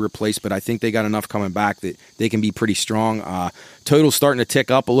little bit to replace, but I think they got enough coming back that they can be pretty strong. Total's starting to tick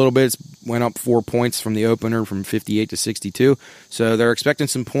up a little bit. It went up 4 points from the opener, from 58 to 62. So they're expecting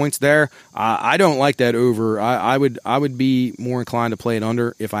some points there. I don't like that over. I would be more inclined to play it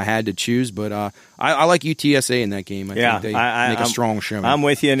under if I had to choose. But I like UTSA in that game. I think they make a strong showing. I'm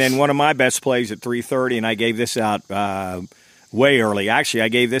with you. And then one of my best plays at 3:30, and I gave this out way early. Actually, I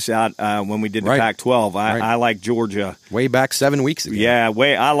gave this out when we did the Pac-12. I like Georgia. Way back 7 weeks ago. Yeah,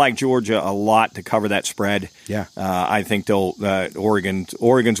 I like Georgia a lot to cover that spread. Yeah. I think they'll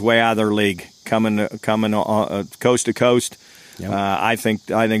Oregon's way out of their league, coming coast to coast. Yep. I think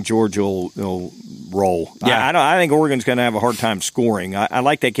Georgia will roll. Yeah. I think Oregon's going to have a hard time scoring. I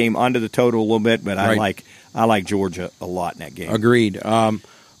like that game under the total a little bit, but I like Georgia a lot in that game. Agreed.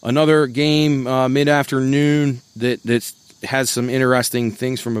 Another game mid-afternoon that has some interesting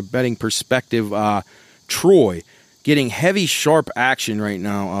things from a betting perspective. Troy getting heavy, sharp action right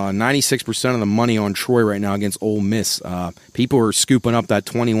now. 96% of the money on Troy right now against Ole Miss. People are scooping up that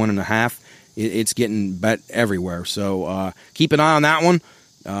 21.5. It's getting bet everywhere. So keep an eye on that one.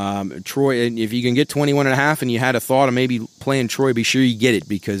 Troy, if you can get 21.5 and you had a thought of maybe playing Troy, be sure you get it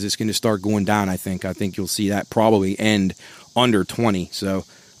because it's going to start going down, I think. I think you'll see that probably end under 20. So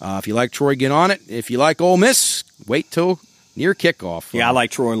if you like Troy, get on it. If you like Ole Miss, wait till near kickoff. Yeah, I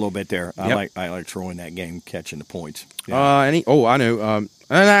like Troy a little bit there. Yep. I like Troy in that game catching the points. Yeah. I know.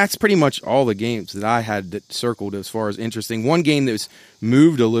 That's pretty much all the games that I had that circled as far as interesting. One game that was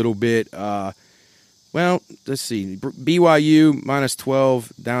moved a little bit. Well, let's see. BYU minus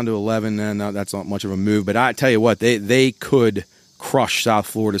 12 down to 11. No, that's not much of a move. But I tell you what, they could crush South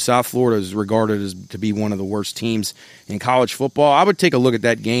Florida. South Florida is regarded as to be one of the worst teams in college football. I would take a look at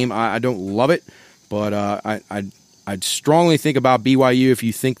that game. I don't love it, but I'd strongly think about BYU if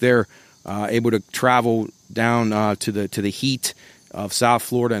you think they're able to travel down to the heat of South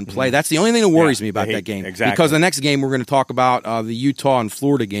Florida and play. That's the only thing that worries me about that game. Exactly. Because the next game we're going to talk about, the Utah and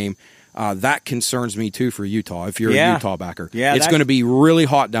Florida game, that concerns me too for Utah if you're a Utah backer. Yeah, it's going to be really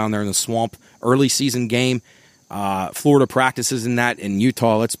hot down there in the swamp. Early season game. Florida practices in that, and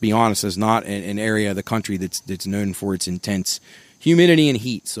Utah, let's be honest, is not an area of the country that's known for its intense humidity and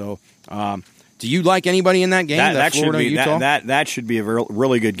heat. So do you like anybody in that game? That Florida, should be Utah? that should be a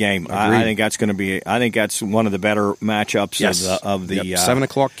really good game. I think that's going to be. I think that's one of the better matchups of the 7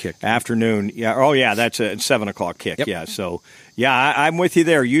 o'clock kick afternoon. Yeah. Oh yeah, that's a 7 o'clock kick. Yep. Yeah. So yeah, I'm with you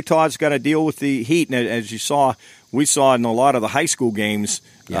there. Utah's got to deal with the heat, and as you saw, we saw in a lot of the high school games,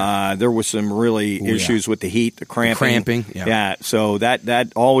 there was some really issues with the heat, the cramping. Yeah. So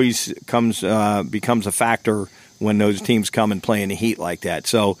that always becomes a factor when those teams come and play in the heat like that.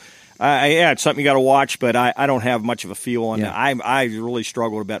 So. It's something you got to watch, but I don't have much of a feel on that. I really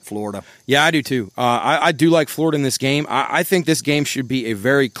struggle to bet Florida. Yeah, I do too. I do like Florida in this game. I think this game should be a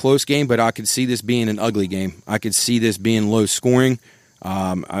very close game, but I could see this being an ugly game. I could see this being low scoring.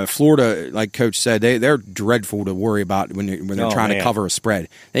 Florida, like Coach said, they're dreadful to worry about when they're trying to cover a spread.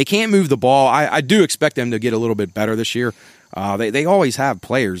 They can't move the ball. I do expect them to get a little bit better this year. They always have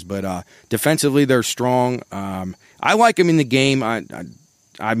players, but defensively they're strong. I like them in the game.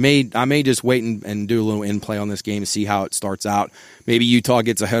 I may just wait and do a little in-play on this game and see how it starts out. Maybe Utah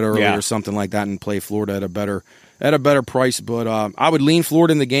gets ahead early or something like that and play Florida at a better price. But I would lean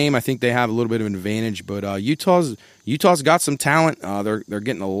Florida in the game. I think they have a little bit of an advantage. But Utah's got some talent. They're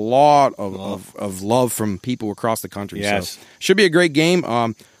getting a lot of love from people across the country. Yes. So should be a great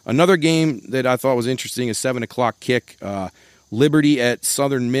game. Another game that I thought was interesting is 7 o'clock kick. Liberty at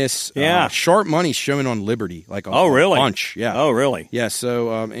Southern Miss. Sharp money showing on Liberty. Like a bunch. Yeah. Oh, really? Yeah.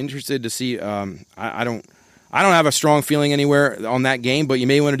 So I'm interested to see. I don't have a strong feeling anywhere on that game, but you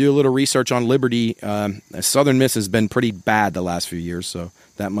may want to do a little research on Liberty. Southern Miss has been pretty bad the last few years, so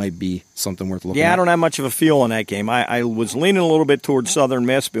that might be something worth looking at. Yeah, I don't have much of a feel on that game. I was leaning a little bit towards Southern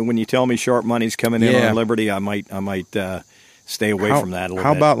Miss, but when you tell me sharp money's coming in on Liberty, I might stay away from that a little bit.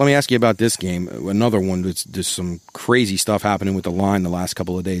 How about, let me ask you about this game, another one that's just some crazy stuff happening with the line the last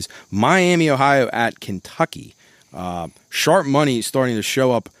couple of days. Miami, Ohio at Kentucky. Sharp money starting to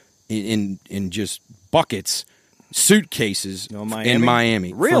show up in just buckets, suitcases in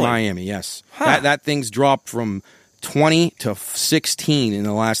Miami. Really? For Miami, yes. Huh. That thing's dropped from 20 to 16 in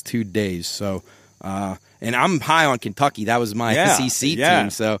the last 2 days. So, and I'm high on Kentucky. That was my SEC team.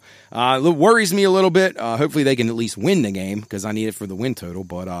 So it worries me a little bit. Hopefully they can at least win the game because I need it for the win total.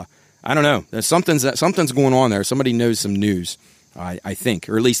 But I don't know. There's something's going on there. Somebody knows some news, I think.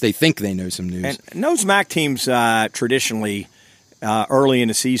 Or at least they think they know some news. And those MAC teams traditionally early in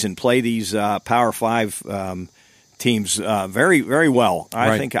the season play these Power 5 teams very, very well.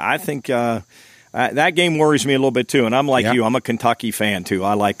 I think that game worries me a little bit too. And I'm like you. I'm a Kentucky fan too.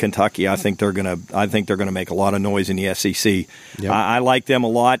 I like Kentucky. I think they're gonna make a lot of noise in the SEC. Yep. I like them a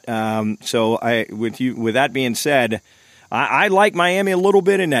lot. With that being said, I like Miami a little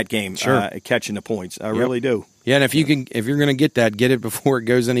bit in that game. Sure. Catching the points. I really do. Yeah, and if you're going to get that, get it before it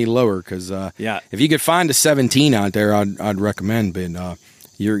goes any lower. Because if you could find a 17 out there, I'd recommend. But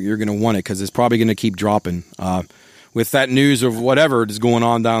you're going to want it because it's probably going to keep dropping. With that news of whatever is going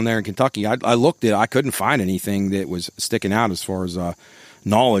on down there in Kentucky, I looked at it. I couldn't find anything that was sticking out as far as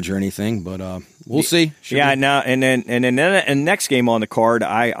knowledge or anything. But we'll see. And then next game on the card,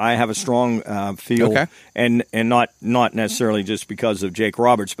 I have a strong feel. Okay. And not necessarily just because of Jake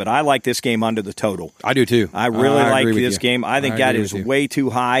Roberts, but I like this game under the total. I do too. I really like this game. I think that is way too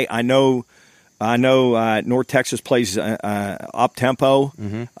high. I know North Texas plays up tempo,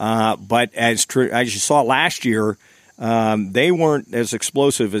 but as you saw last year, they weren't as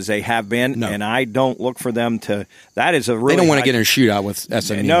explosive as they have been, and I don't look for them to. That is a really. They don't want to get in a shootout with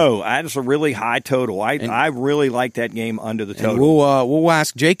SMU. No, that is a really high total. I really like that game under the total. And we'll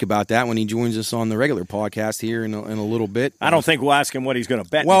ask Jake about that when he joins us on the regular podcast here in a little bit. I don't think we'll ask him what he's going to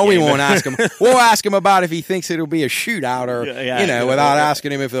bet. Well, we won't ask him. We'll ask him about if he thinks it'll be a shootout, or without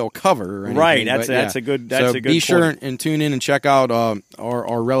asking him if they'll cover. Or anything. Right. That's a good. That's a good. Be sure and tune in and check out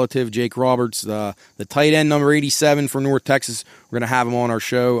our relative Jake Roberts, the tight end number 87 for North Texas. We're going to have him on our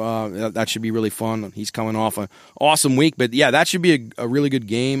show. That should be really fun. He's coming off an awesome week. But, yeah, that should be a really good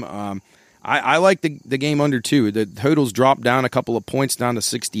game. I like the game under, too. The totals dropped down a couple of points down to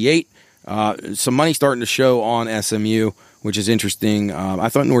 68. Some money starting to show on SMU, which is interesting. I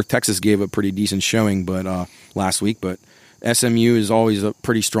thought North Texas gave a pretty decent showing last week, but SMU is always a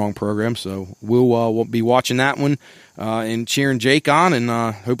pretty strong program, so we'll be watching that one and cheering Jake on, and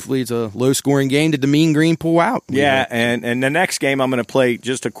hopefully it's a low-scoring game that the Mean Green pull out. Yeah, and the next game I'm going to play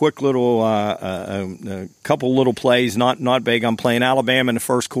just a quick little a couple little plays, not big. I'm playing Alabama in the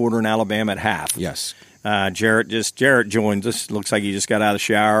first quarter and Alabama at half. Yes. Jarrett joined. This looks like he just got out of the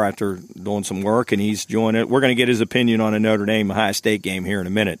shower after doing some work, and he's joined it. We're going to get his opinion on a Notre Dame Ohio State game here in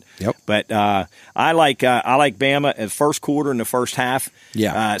a minute. Yep. But I like Bama at first quarter and the first half.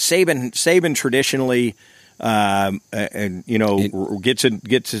 Yeah. Saban traditionally, gets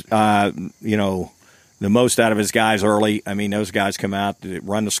the most out of his guys early. I mean, those guys come out,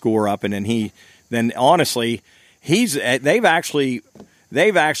 run the score up, and then honestly, they've actually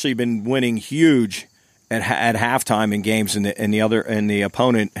been winning huge at halftime in games, and the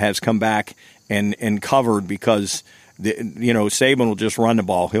opponent has come back and covered because Saban will just run the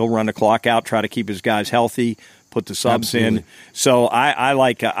ball. He'll run the clock out, try to keep his guys healthy, put the subs in. So I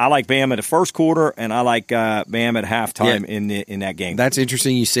like Bam at the first quarter, and I like Bam at halftime in that game. That's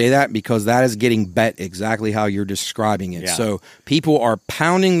interesting you say that because that is getting bet exactly how you're describing it. Yeah. So people are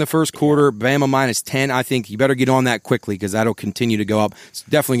pounding the first quarter, Bama minus 10. I think you better get on that quickly because that'll continue to go up. It's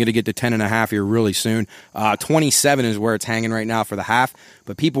definitely going to get to 10.5 here really soon. 27 is where it's hanging right now for the half,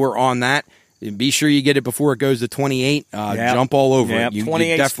 but people are on that. Be sure you get it before it goes to 28. Jump all over it.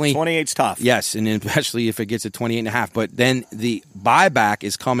 28's tough. Yes, and especially if it gets to 28.5. But then the buyback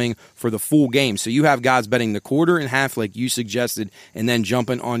is coming for the full game. So you have guys betting the quarter and half like you suggested and then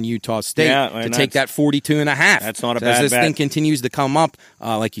jumping on Utah State to take that 42.5. That's not a bad bet. As this thing continues to come up,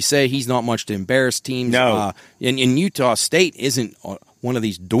 like you say, he's not much to embarrass teams. No. And Utah State isn't one of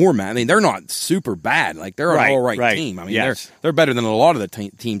these doormats. I mean, they're not super bad. Like, they're an all-right team. I mean, they're better than a lot of the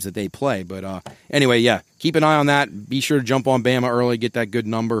teams that they play. But anyway, keep an eye on that. Be sure to jump on Bama early, get that good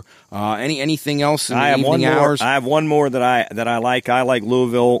number. Anything else in the evening hours? I have one more that I like. I like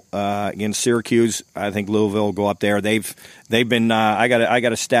Louisville against Syracuse. I think Louisville will go up there. They've been I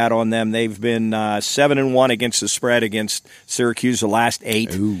got a stat on them. They've been 7-1 against the spread against Syracuse the last 8.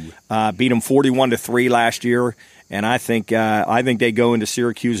 Beat them 41-3 last year. And I think they go into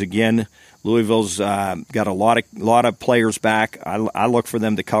Syracuse again. Louisville's got a lot of players back. I look for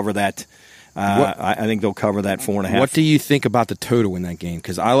them to cover that. I think they'll cover that 4.5. What do you think about the total in that game?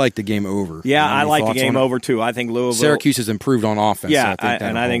 Because I like the game over. Yeah, I like the game over too. I think Louisville. Syracuse has improved on offense. Yeah, so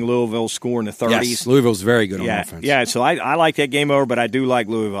I think Louisville's scoring the 30s. Yes, Louisville's very good on offense. Yeah, so I like that game over, but I do like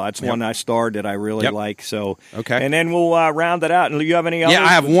Louisville. That's one I starred that I really like. So okay, and then we'll round it out. And you have any others? Yeah, I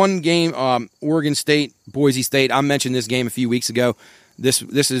have one game. Oregon State, Boise State. I mentioned this game a few weeks ago. This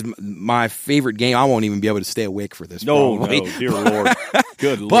is my favorite game. I won't even be able to stay awake for this. No, dear Lord.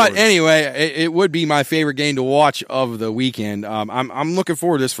 Good Lord. But anyway, it would be my favorite game to watch of the weekend. I'm looking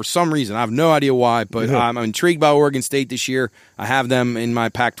forward to this for some reason. I have no idea why, but I'm intrigued by Oregon State this year. I have them in my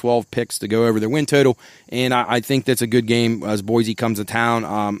Pac-12 picks to go over their win total, and I think that's a good game as Boise comes to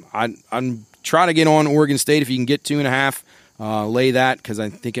town. I'm try to get on Oregon State if you can get 2.5. Lay that because I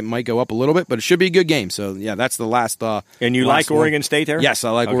think it might go up a little bit, but it should be a good game. So, yeah, that's the last. And you last like Oregon State there? Yes, I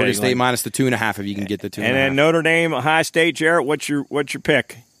like Oregon State minus the 2.5 if you can get the 2.5. And then Notre Dame, Ohio State, Jarrett, what's your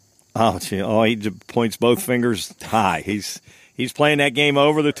pick? Oh, he points both fingers high. He's playing that game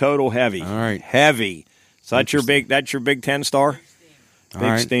over the total heavy. All right, heavy. So that's your Big Ten star.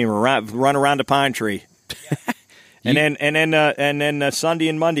 Big steamer. Run around the pine tree. And then Sunday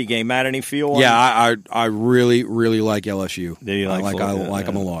and Monday game. Matt, any feel? Yeah, I really like LSU. Do you like? I like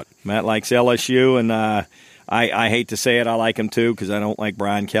them a lot. Matt likes LSU, and I hate to say it, I like him too because I don't like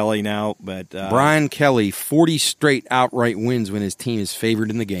Brian Kelly now. But Brian Kelly, 40 straight outright wins when his team is favored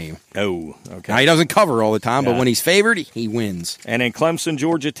in the game. Oh, okay. Now, he doesn't cover all the time, but when he's favored, he wins. And in Clemson,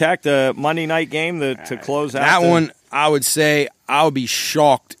 Georgia Tech, the Monday night game to close out that one, I would say I would be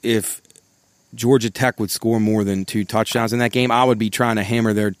shocked if Georgia Tech would score more than 2 touchdowns in that game. I would be trying to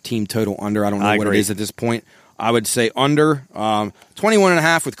hammer their team total under. I don't know what it is at this point. I would say under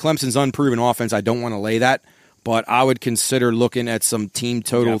 21.5 with Clemson's unproven offense. I don't want to lay that, but I would consider looking at some team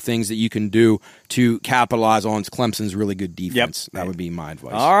total things that you can do to capitalize on Clemson's really good defense. That would be my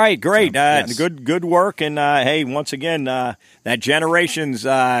advice. All right, great. Good work. And, hey, once again, that Generations,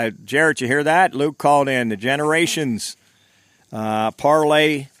 Jarrett, you hear that? Luke called in. The Generations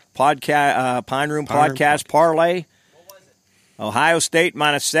parlay podcast, Pine Room Podcast parlay. Ohio State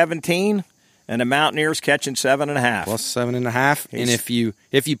minus 17, and the Mountaineers catching 7.5. Plus 7.5. And if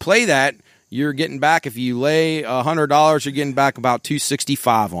you play that, you're getting back. If you lay $100, you're getting back about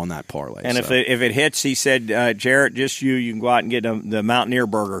 $265 on that parlay. And if it hits, he said, Jarrett, just you can go out and get the Mountaineer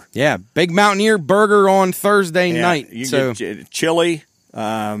burger. Yeah, big Mountaineer burger on Thursday night. You get chili,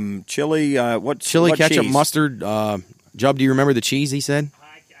 chili ketchup, cheese? mustard. Jub, do you remember the cheese he said?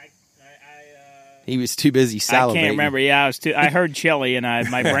 He was too busy salivating. I can't remember. Yeah, I heard chili, and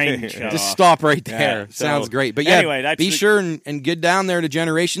my brain shut Just off. stop right there. Sounds great. But yeah, anyway, be sure and get down there to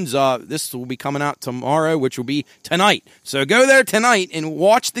Generations. This will be coming out tomorrow, which will be tonight. So go there tonight and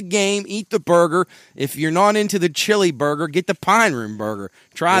watch the game, eat the burger. If you're not into the chili burger, get the Pine Room burger.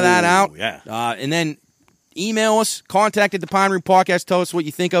 Try that out. Yeah. And then email us, contact at the Pine Room Podcast, tell us what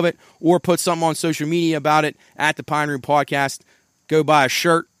you think of it, or put something on social media about it at the Pine Room Podcast. Go buy a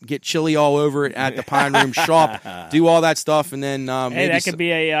shirt, get chili all over it at the Pine Room shop, do all that stuff, and then hey, that could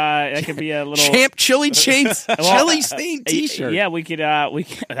be a little Champ Chili Chains chili stained T-shirt. Yeah, we could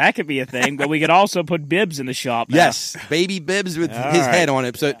that could be a thing, but we could also put bibs in the shop. Now. Yes, baby bibs with his head on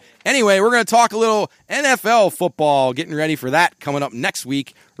it. So anyway, we're going to talk a little NFL football, getting ready for that coming up next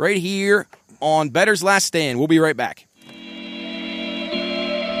week, right here on Bettor's Last Stand. We'll be right back.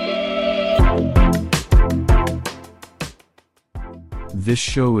 This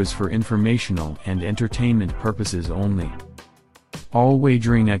show is for informational and entertainment purposes only. All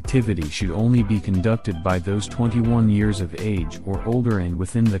wagering activity should only be conducted by those 21 years of age or older and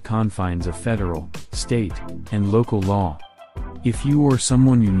within the confines of federal, state, and local law. If you or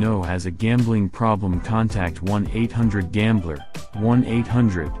someone you know has a gambling problem, contact 1-800-GAMBLER,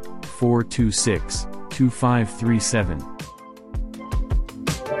 1-800-426-2537.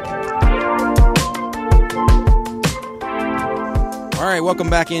 All right, welcome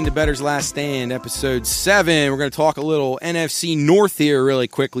back into Bettor's Last Stand, episode 7. We're going to talk a little NFC North here really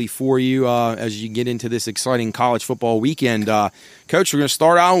quickly for you as you get into this exciting college football weekend. Coach, we're going to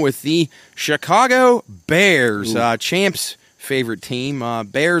start out with the Chicago Bears, Champ's favorite team.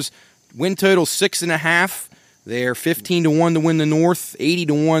 Bears win total 6.5. They're 15-1 to win the North,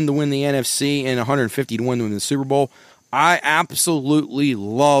 80-1 to win the NFC, and 150-1 to win the Super Bowl. I absolutely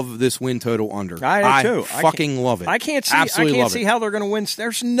love this win total under. I do too. Fucking love it. I can't see how they're going to win.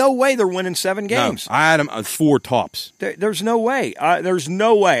 There's no way they're winning 7 games. No, I had them 4 tops. There's no way. There's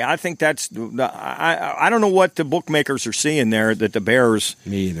no way. I think that's. I don't know what the bookmakers are seeing there that the Bears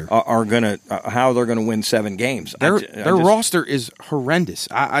Me either. Are going to how they're going to win 7 games. Their roster is horrendous.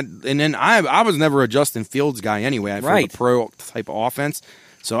 I was never a Justin Fields guy anyway. For the pro type of offense.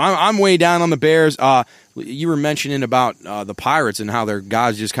 So I'm way down on the Bears. You were mentioning about the Pirates and how their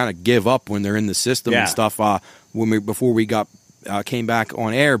guys just kind of give up when they're in the system and stuff. Before we came back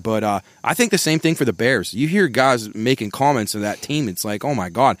on air, but I think the same thing for the Bears. You hear guys making comments of that team. It's like, oh my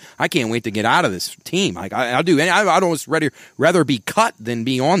god, I can't wait to get out of this team. Like I'd almost rather be cut than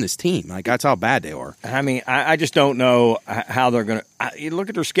be on this team. Like that's how bad they are. I mean, I just don't know how they're going to. You look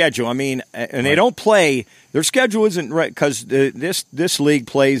at their schedule. I mean, and they don't play. Their schedule isn't right because this league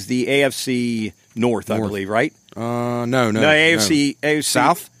plays the AFC North, I believe, right? No. AFC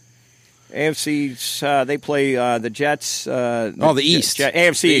South. AFC, they play the Jets. The East.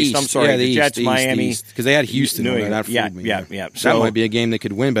 AFC East, I'm sorry. The Jets, Miami. Because they had Houston. New That yeah. So that might be a game they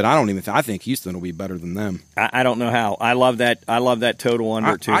could win, but I think Houston will be better than them. I don't know how. I love that total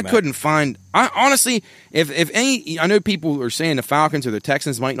under, too, I couldn't find – honestly, if any – I know people are saying the Falcons or the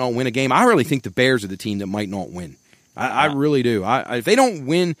Texans might not win a game. I really think the Bears are the team that might not win. I really do. If they don't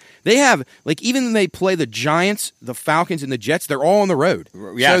win, they have even when they play the Giants, the Falcons, and the Jets, they're all on the road.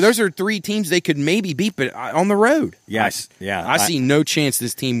 Yes. So those are three teams they could maybe beat, but on the road. Yes, I see no chance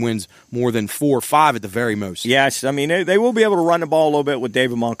this team wins more than 4 or 5 at the very most. Yes, I mean they will be able to run the ball a little bit with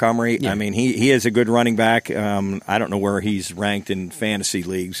David Montgomery. Yeah. I mean he is a good running back. I don't know where he's ranked in fantasy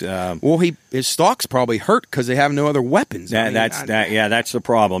leagues. His stock's probably hurt because they have no other weapons. That's the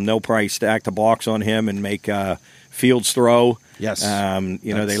problem. They'll probably stack the box on him and make. Fields throw. Yes.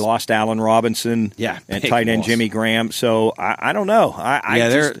 They lost Allen Robinson. Yeah. And tight end Jimmy Graham. So I don't know.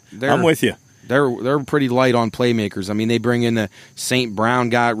 I'm with you. They're pretty light on playmakers. I mean, they bring in the St. Brown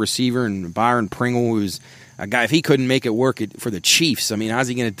guy receiver and Byron Pringle, who's a guy. If he couldn't make it work for the Chiefs, I mean, how's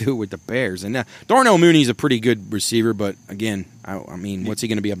he going to do it with the Bears? And Darnell Mooney's a pretty good receiver, but again, I mean, what's he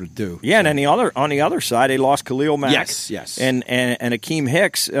going to be able to do? Yeah, so. And on the other side, they lost Khalil Mack. Yes. And Akeem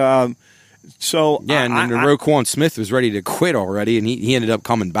Hicks. So and Roquan Smith was ready to quit already, and he ended up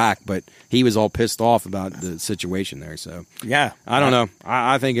coming back, but he was all pissed off about the situation there. So yeah, I don't know.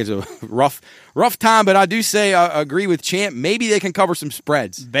 I think it's a rough time, but I do say I agree with Champ. Maybe they can cover some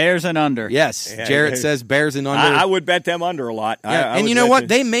spreads. Bears and under. Yes, Jarrett says Bears and under. I would bet them under a lot. Yeah. And you know what?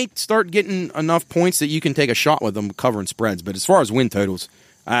 They may start getting enough points that you can take a shot with them covering spreads. But as far as win totals,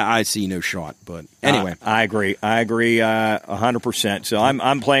 I see no shot, but anyway. I agree 100%. So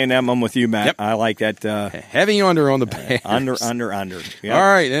I'm playing them. I'm with you, Matt. Yep. I like that. Heavy under on the Bears. Under. Yep. All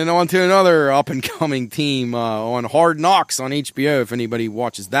right, and on to another up-and-coming team on Hard Knocks on HBO, if anybody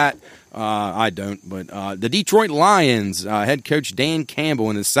watches that. I don't, but the Detroit Lions, head coach Dan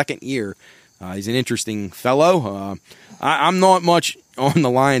Campbell in his second year. He's an interesting fellow. I'm not much on the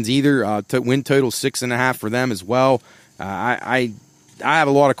Lions either. Win total 6.5 for them as well. I have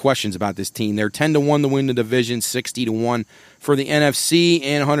a lot of questions about this team. They're 10-1 to win the division, 60-1 for the NFC,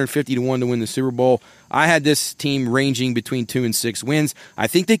 and 150-1 to win the Super Bowl. I had this team ranging between 2 and 6 wins. I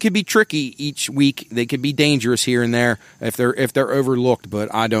think they could be tricky each week. They could be dangerous here and there if they're overlooked,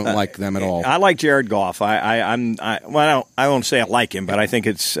 but I don't like them at all. I like Jared Goff. I won't say I like him, but I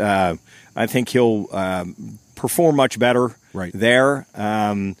think he'll perform much better there.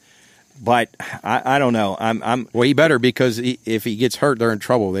 But I don't know. Well, he better, because if he gets hurt, they're in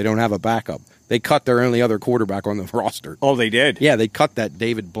trouble. They don't have a backup. They cut their only other quarterback on the roster. Oh, they did? Yeah, they cut that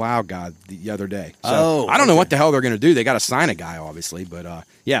David Blau guy the other day. So I don't know what the hell they're going to do. They got to sign a guy, obviously. But,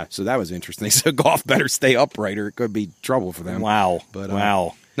 so that was interesting. So Goff better stay upright or it could be trouble for them. Wow. But,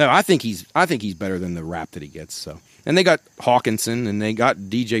 wow. No, I think he's better than the rap that he gets. So, and they got Hawkinson and they got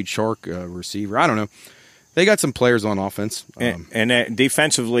DJ Chark, receiver. I don't know. They got some players on offense, and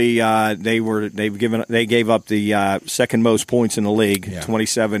defensively, they gave up the second most points in the league,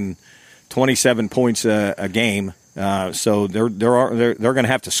 27 points a game. So they're going to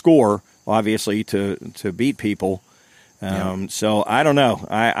have to score, obviously, to beat people. So I don't know.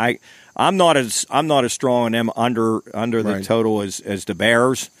 I'm not as strong on them under the total as the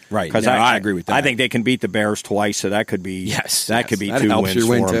Bears. Right. Because I agree with that. I think they can beat the Bears twice, so that could be could be 2 wins. That helps your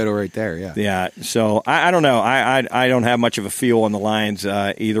win for total right there. Yeah. Yeah. So I don't know. I don't have much of a feel on the Lions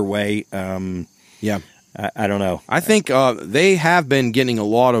either way. I don't know. I think they have been getting a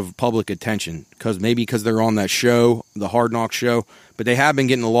lot of public attention because they're on that show, the Hard Knocks show. But they have been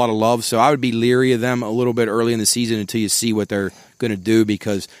getting a lot of love, so I would be leery of them a little bit early in the season until you see what they're going to do,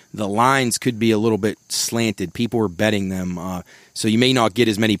 because the lines could be a little bit slanted. People are betting them, so you may not get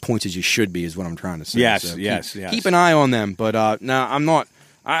as many points as you should be, is what I'm trying to say. Yes. Keep an eye on them, but no, I'm not.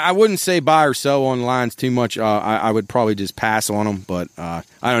 I wouldn't say buy or sell on lines too much. I would probably just pass on them, but I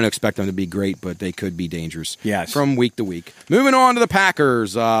don't expect them to be great, but they could be dangerous from week to week. Moving on to the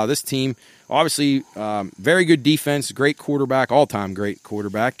Packers. This team, obviously, very good defense, great quarterback, all-time great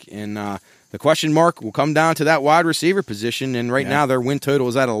quarterback, and the question mark will come down to that wide receiver position, and right now their win total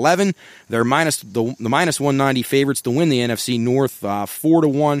is at 11. They're the minus 190 favorites to win the NFC North,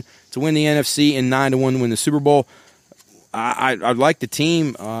 4-1 to win the NFC, and 9-1 to win the Super Bowl. I like the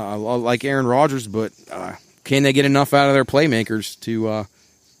team. I like Aaron Rodgers, but can they get enough out of their playmakers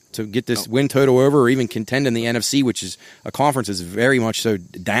to get this win total over, or even contend in the NFC, which is a conference that's very much so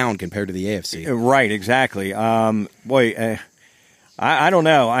down compared to the AFC? Right, exactly. I don't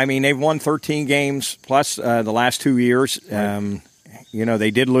know. I mean, they've won 13 games plus the last 2 years. Right.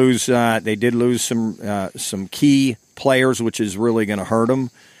 They did lose some key players, which is really going to hurt them.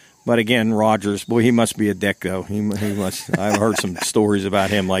 But again, Rodgers, boy, he must be a dick, though. He must. I've heard some stories about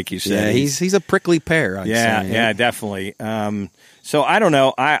him, like you said. Yeah, he's a prickly pear. I'd say. Yeah, definitely. So I don't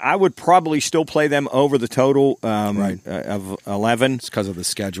know. I would probably still play them over the total of 11. It's because of the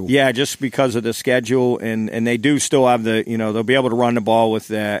schedule. Yeah, just because of the schedule, and they do still have they'll be able to run the ball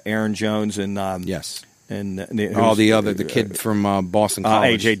with Aaron Jones and yes. And the kid from Boston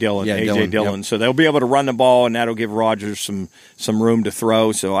College. A.J. Dillon. Yeah, A.J. Dillon. Yep. So they'll be able to run the ball, and that'll give Rodgers some room to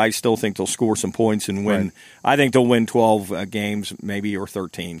throw. So I still think they'll score some points and win. Right. I think they'll win 12 games, maybe, or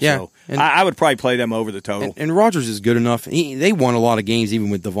 13. Yeah. So I would probably play them over the total. And Rodgers is good enough. They won a lot of games even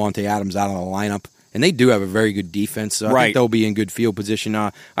with Devontae Adams out of the lineup. And they do have a very good defense, so I think they'll be in good field position.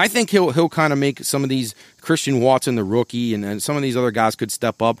 I think he'll kind of make some of these Christian Watson, the rookie, and some of these other guys could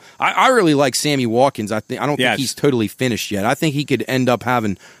step up. I really like Sammy Watkins. I don't think he's totally finished yet. I think he could end up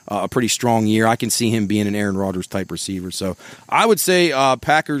having a pretty strong year. I can see him being an Aaron Rodgers type receiver. So I would say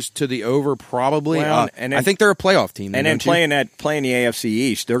Packers to the over probably. Well, and then, I think they're a playoff team. And then playing the AFC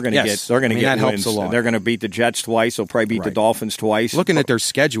East, they're going to get that wins. Helps a lot. They're going to beat the Jets twice. They'll probably beat the Dolphins twice. Looking at their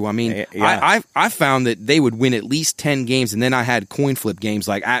schedule, I mean, I found that they would win at least 10 games, and then I had coin flip games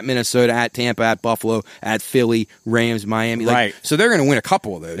like at Minnesota, at Tampa, at Buffalo, at Philly, Rams, Miami. So they're going to win a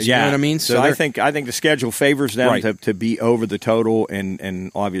couple of those. You know what I mean? So I think the schedule favors them to be over the total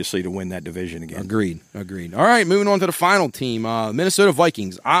and obviously to win that division again. Agreed. All right, moving on to the final team, Minnesota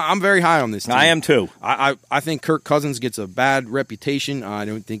Vikings. I'm very high on this team. I am too. I think Kirk Cousins gets a bad reputation. I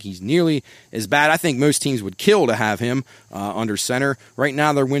don't think he's nearly as bad. I think most teams would kill to have him under center. Right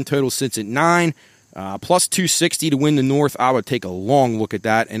now, their win total sits at 9. Plus 260 to win the North. I would take a long look at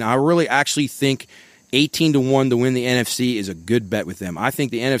that, and I really actually think 18-1 to win the NFC is a good bet with them. I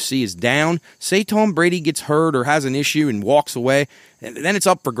think the NFC is down. Say Tom Brady gets hurt or has an issue and walks away, and then it's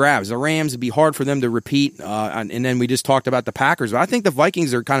up for grabs. The Rams, it'd be hard for them to repeat, and then we just talked about the Packers. But I think the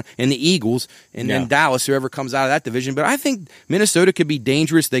Vikings are kind of, and the Eagles, and then Dallas, whoever comes out of that division. But I think Minnesota could be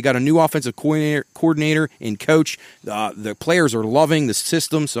dangerous. They got a new offensive coordinator and coach. The players are loving the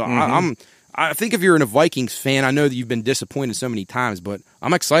system, so I think if you're a Vikings fan, I know that you've been disappointed so many times, but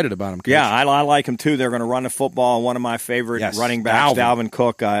I'm excited about them, Coach. Yeah, I like him too. They're going to run the football. One of my favorite running backs, Dalvin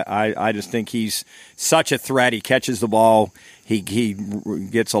Cook. I just think he's such a threat. He catches the ball. He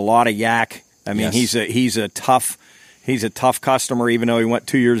gets a lot of yak. I mean, he's a tough customer. Even though he went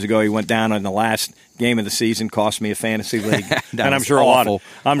 2 years ago, he went down in the last game of the season, cost me a fantasy league, and I'm sure a lot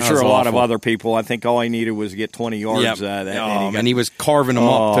of other people. I think all he needed was to get 20 yards. And he was carving them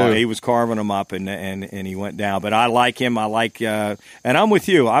up too. He was carving them up, and he went down. But I like him. I like, and I'm with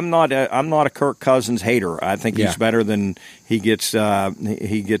you. I'm not a Kirk Cousins hater. I think he's better than he gets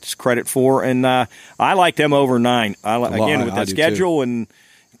credit for, and I like them over 9. Again with that schedule and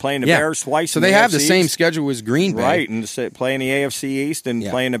playing the Bears twice. So they have the same schedule as Green Bay. Right, and playing the AFC East and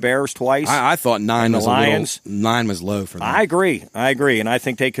playing the Bears twice. I thought 9 was Lions. 9 was low for them. I agree, and I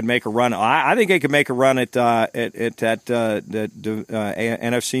think they could make a run. I think they could make a run at NFC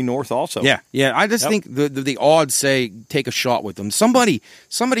North also. Yeah. I just think the odds say take a shot with them. Somebody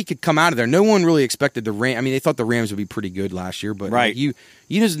could come out of there. No one really expected the Rams. I mean, they thought the Rams would be pretty good last year, but you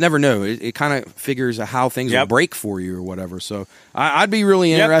just never know. It kind of figures how things will break for you or whatever. So I'd be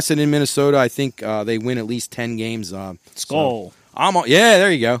really interested in Minnesota. I think they win at least 10 games. Skull. So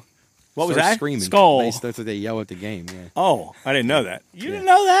there you go. What was that? Screaming. Skull. That's what they yell at the game. Yeah. Oh, I didn't know that. You didn't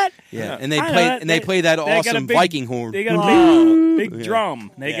know that? Yeah, and they play that awesome Viking horn. They got a big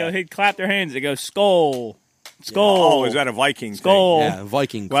drum. They clap their hands. They go skull. Skull. Oh, is that a Viking skull? Thing? Yeah,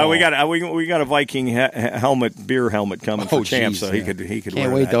 Viking. Well, we got a Viking beer helmet coming for champ, so he could.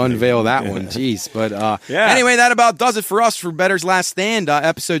 Can't wait to unveil that one. Jeez, but anyway, that about does it for us for Bettor's Last Stand,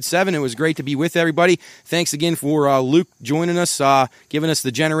 episode 7. It was great to be with everybody. Thanks again for Luke joining us, giving us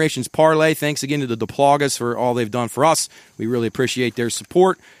the Generations Parlay. Thanks again to the Duplagas for all they've done for us. We really appreciate their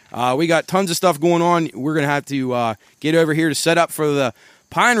support. We got tons of stuff going on. We're gonna have to get over here to set up for the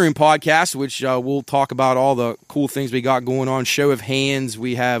Pine Room podcast, which we'll talk about all the cool things we got going on. Show of hands.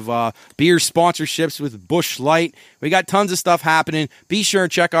 We have beer sponsorships with Busch Light. We got tons of stuff happening. Be sure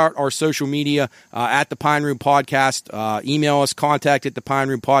and check out our social media at the Pine Room Podcast. Email us, contact at the Pine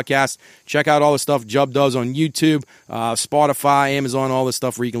Room Podcast. Check out all the stuff Jub does on YouTube, Spotify, Amazon, all the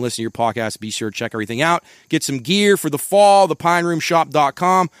stuff where you can listen to your podcast. Be sure to check everything out. Get some gear for the fall,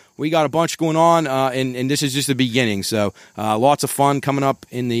 thepineroomshop.com. We got a bunch going on, and this is just the beginning. So lots of fun coming up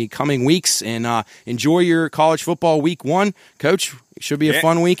in the coming weeks, and enjoy your college football week 1. Coach, it should be a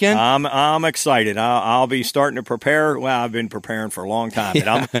fun weekend. I'm excited. I'll be starting to prepare. Well, I've been preparing for a long time,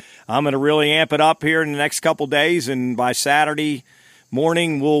 but I'm going to really amp it up here in the next couple days, and by Saturday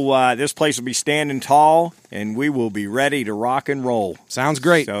morning, this place will be standing tall, and we will be ready to rock and roll. Sounds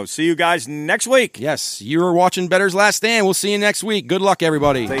great. So see you guys next week. Yes, you are watching Bettor's Last Stand. We'll see you next week. Good luck,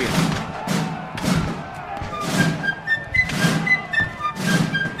 everybody. See you.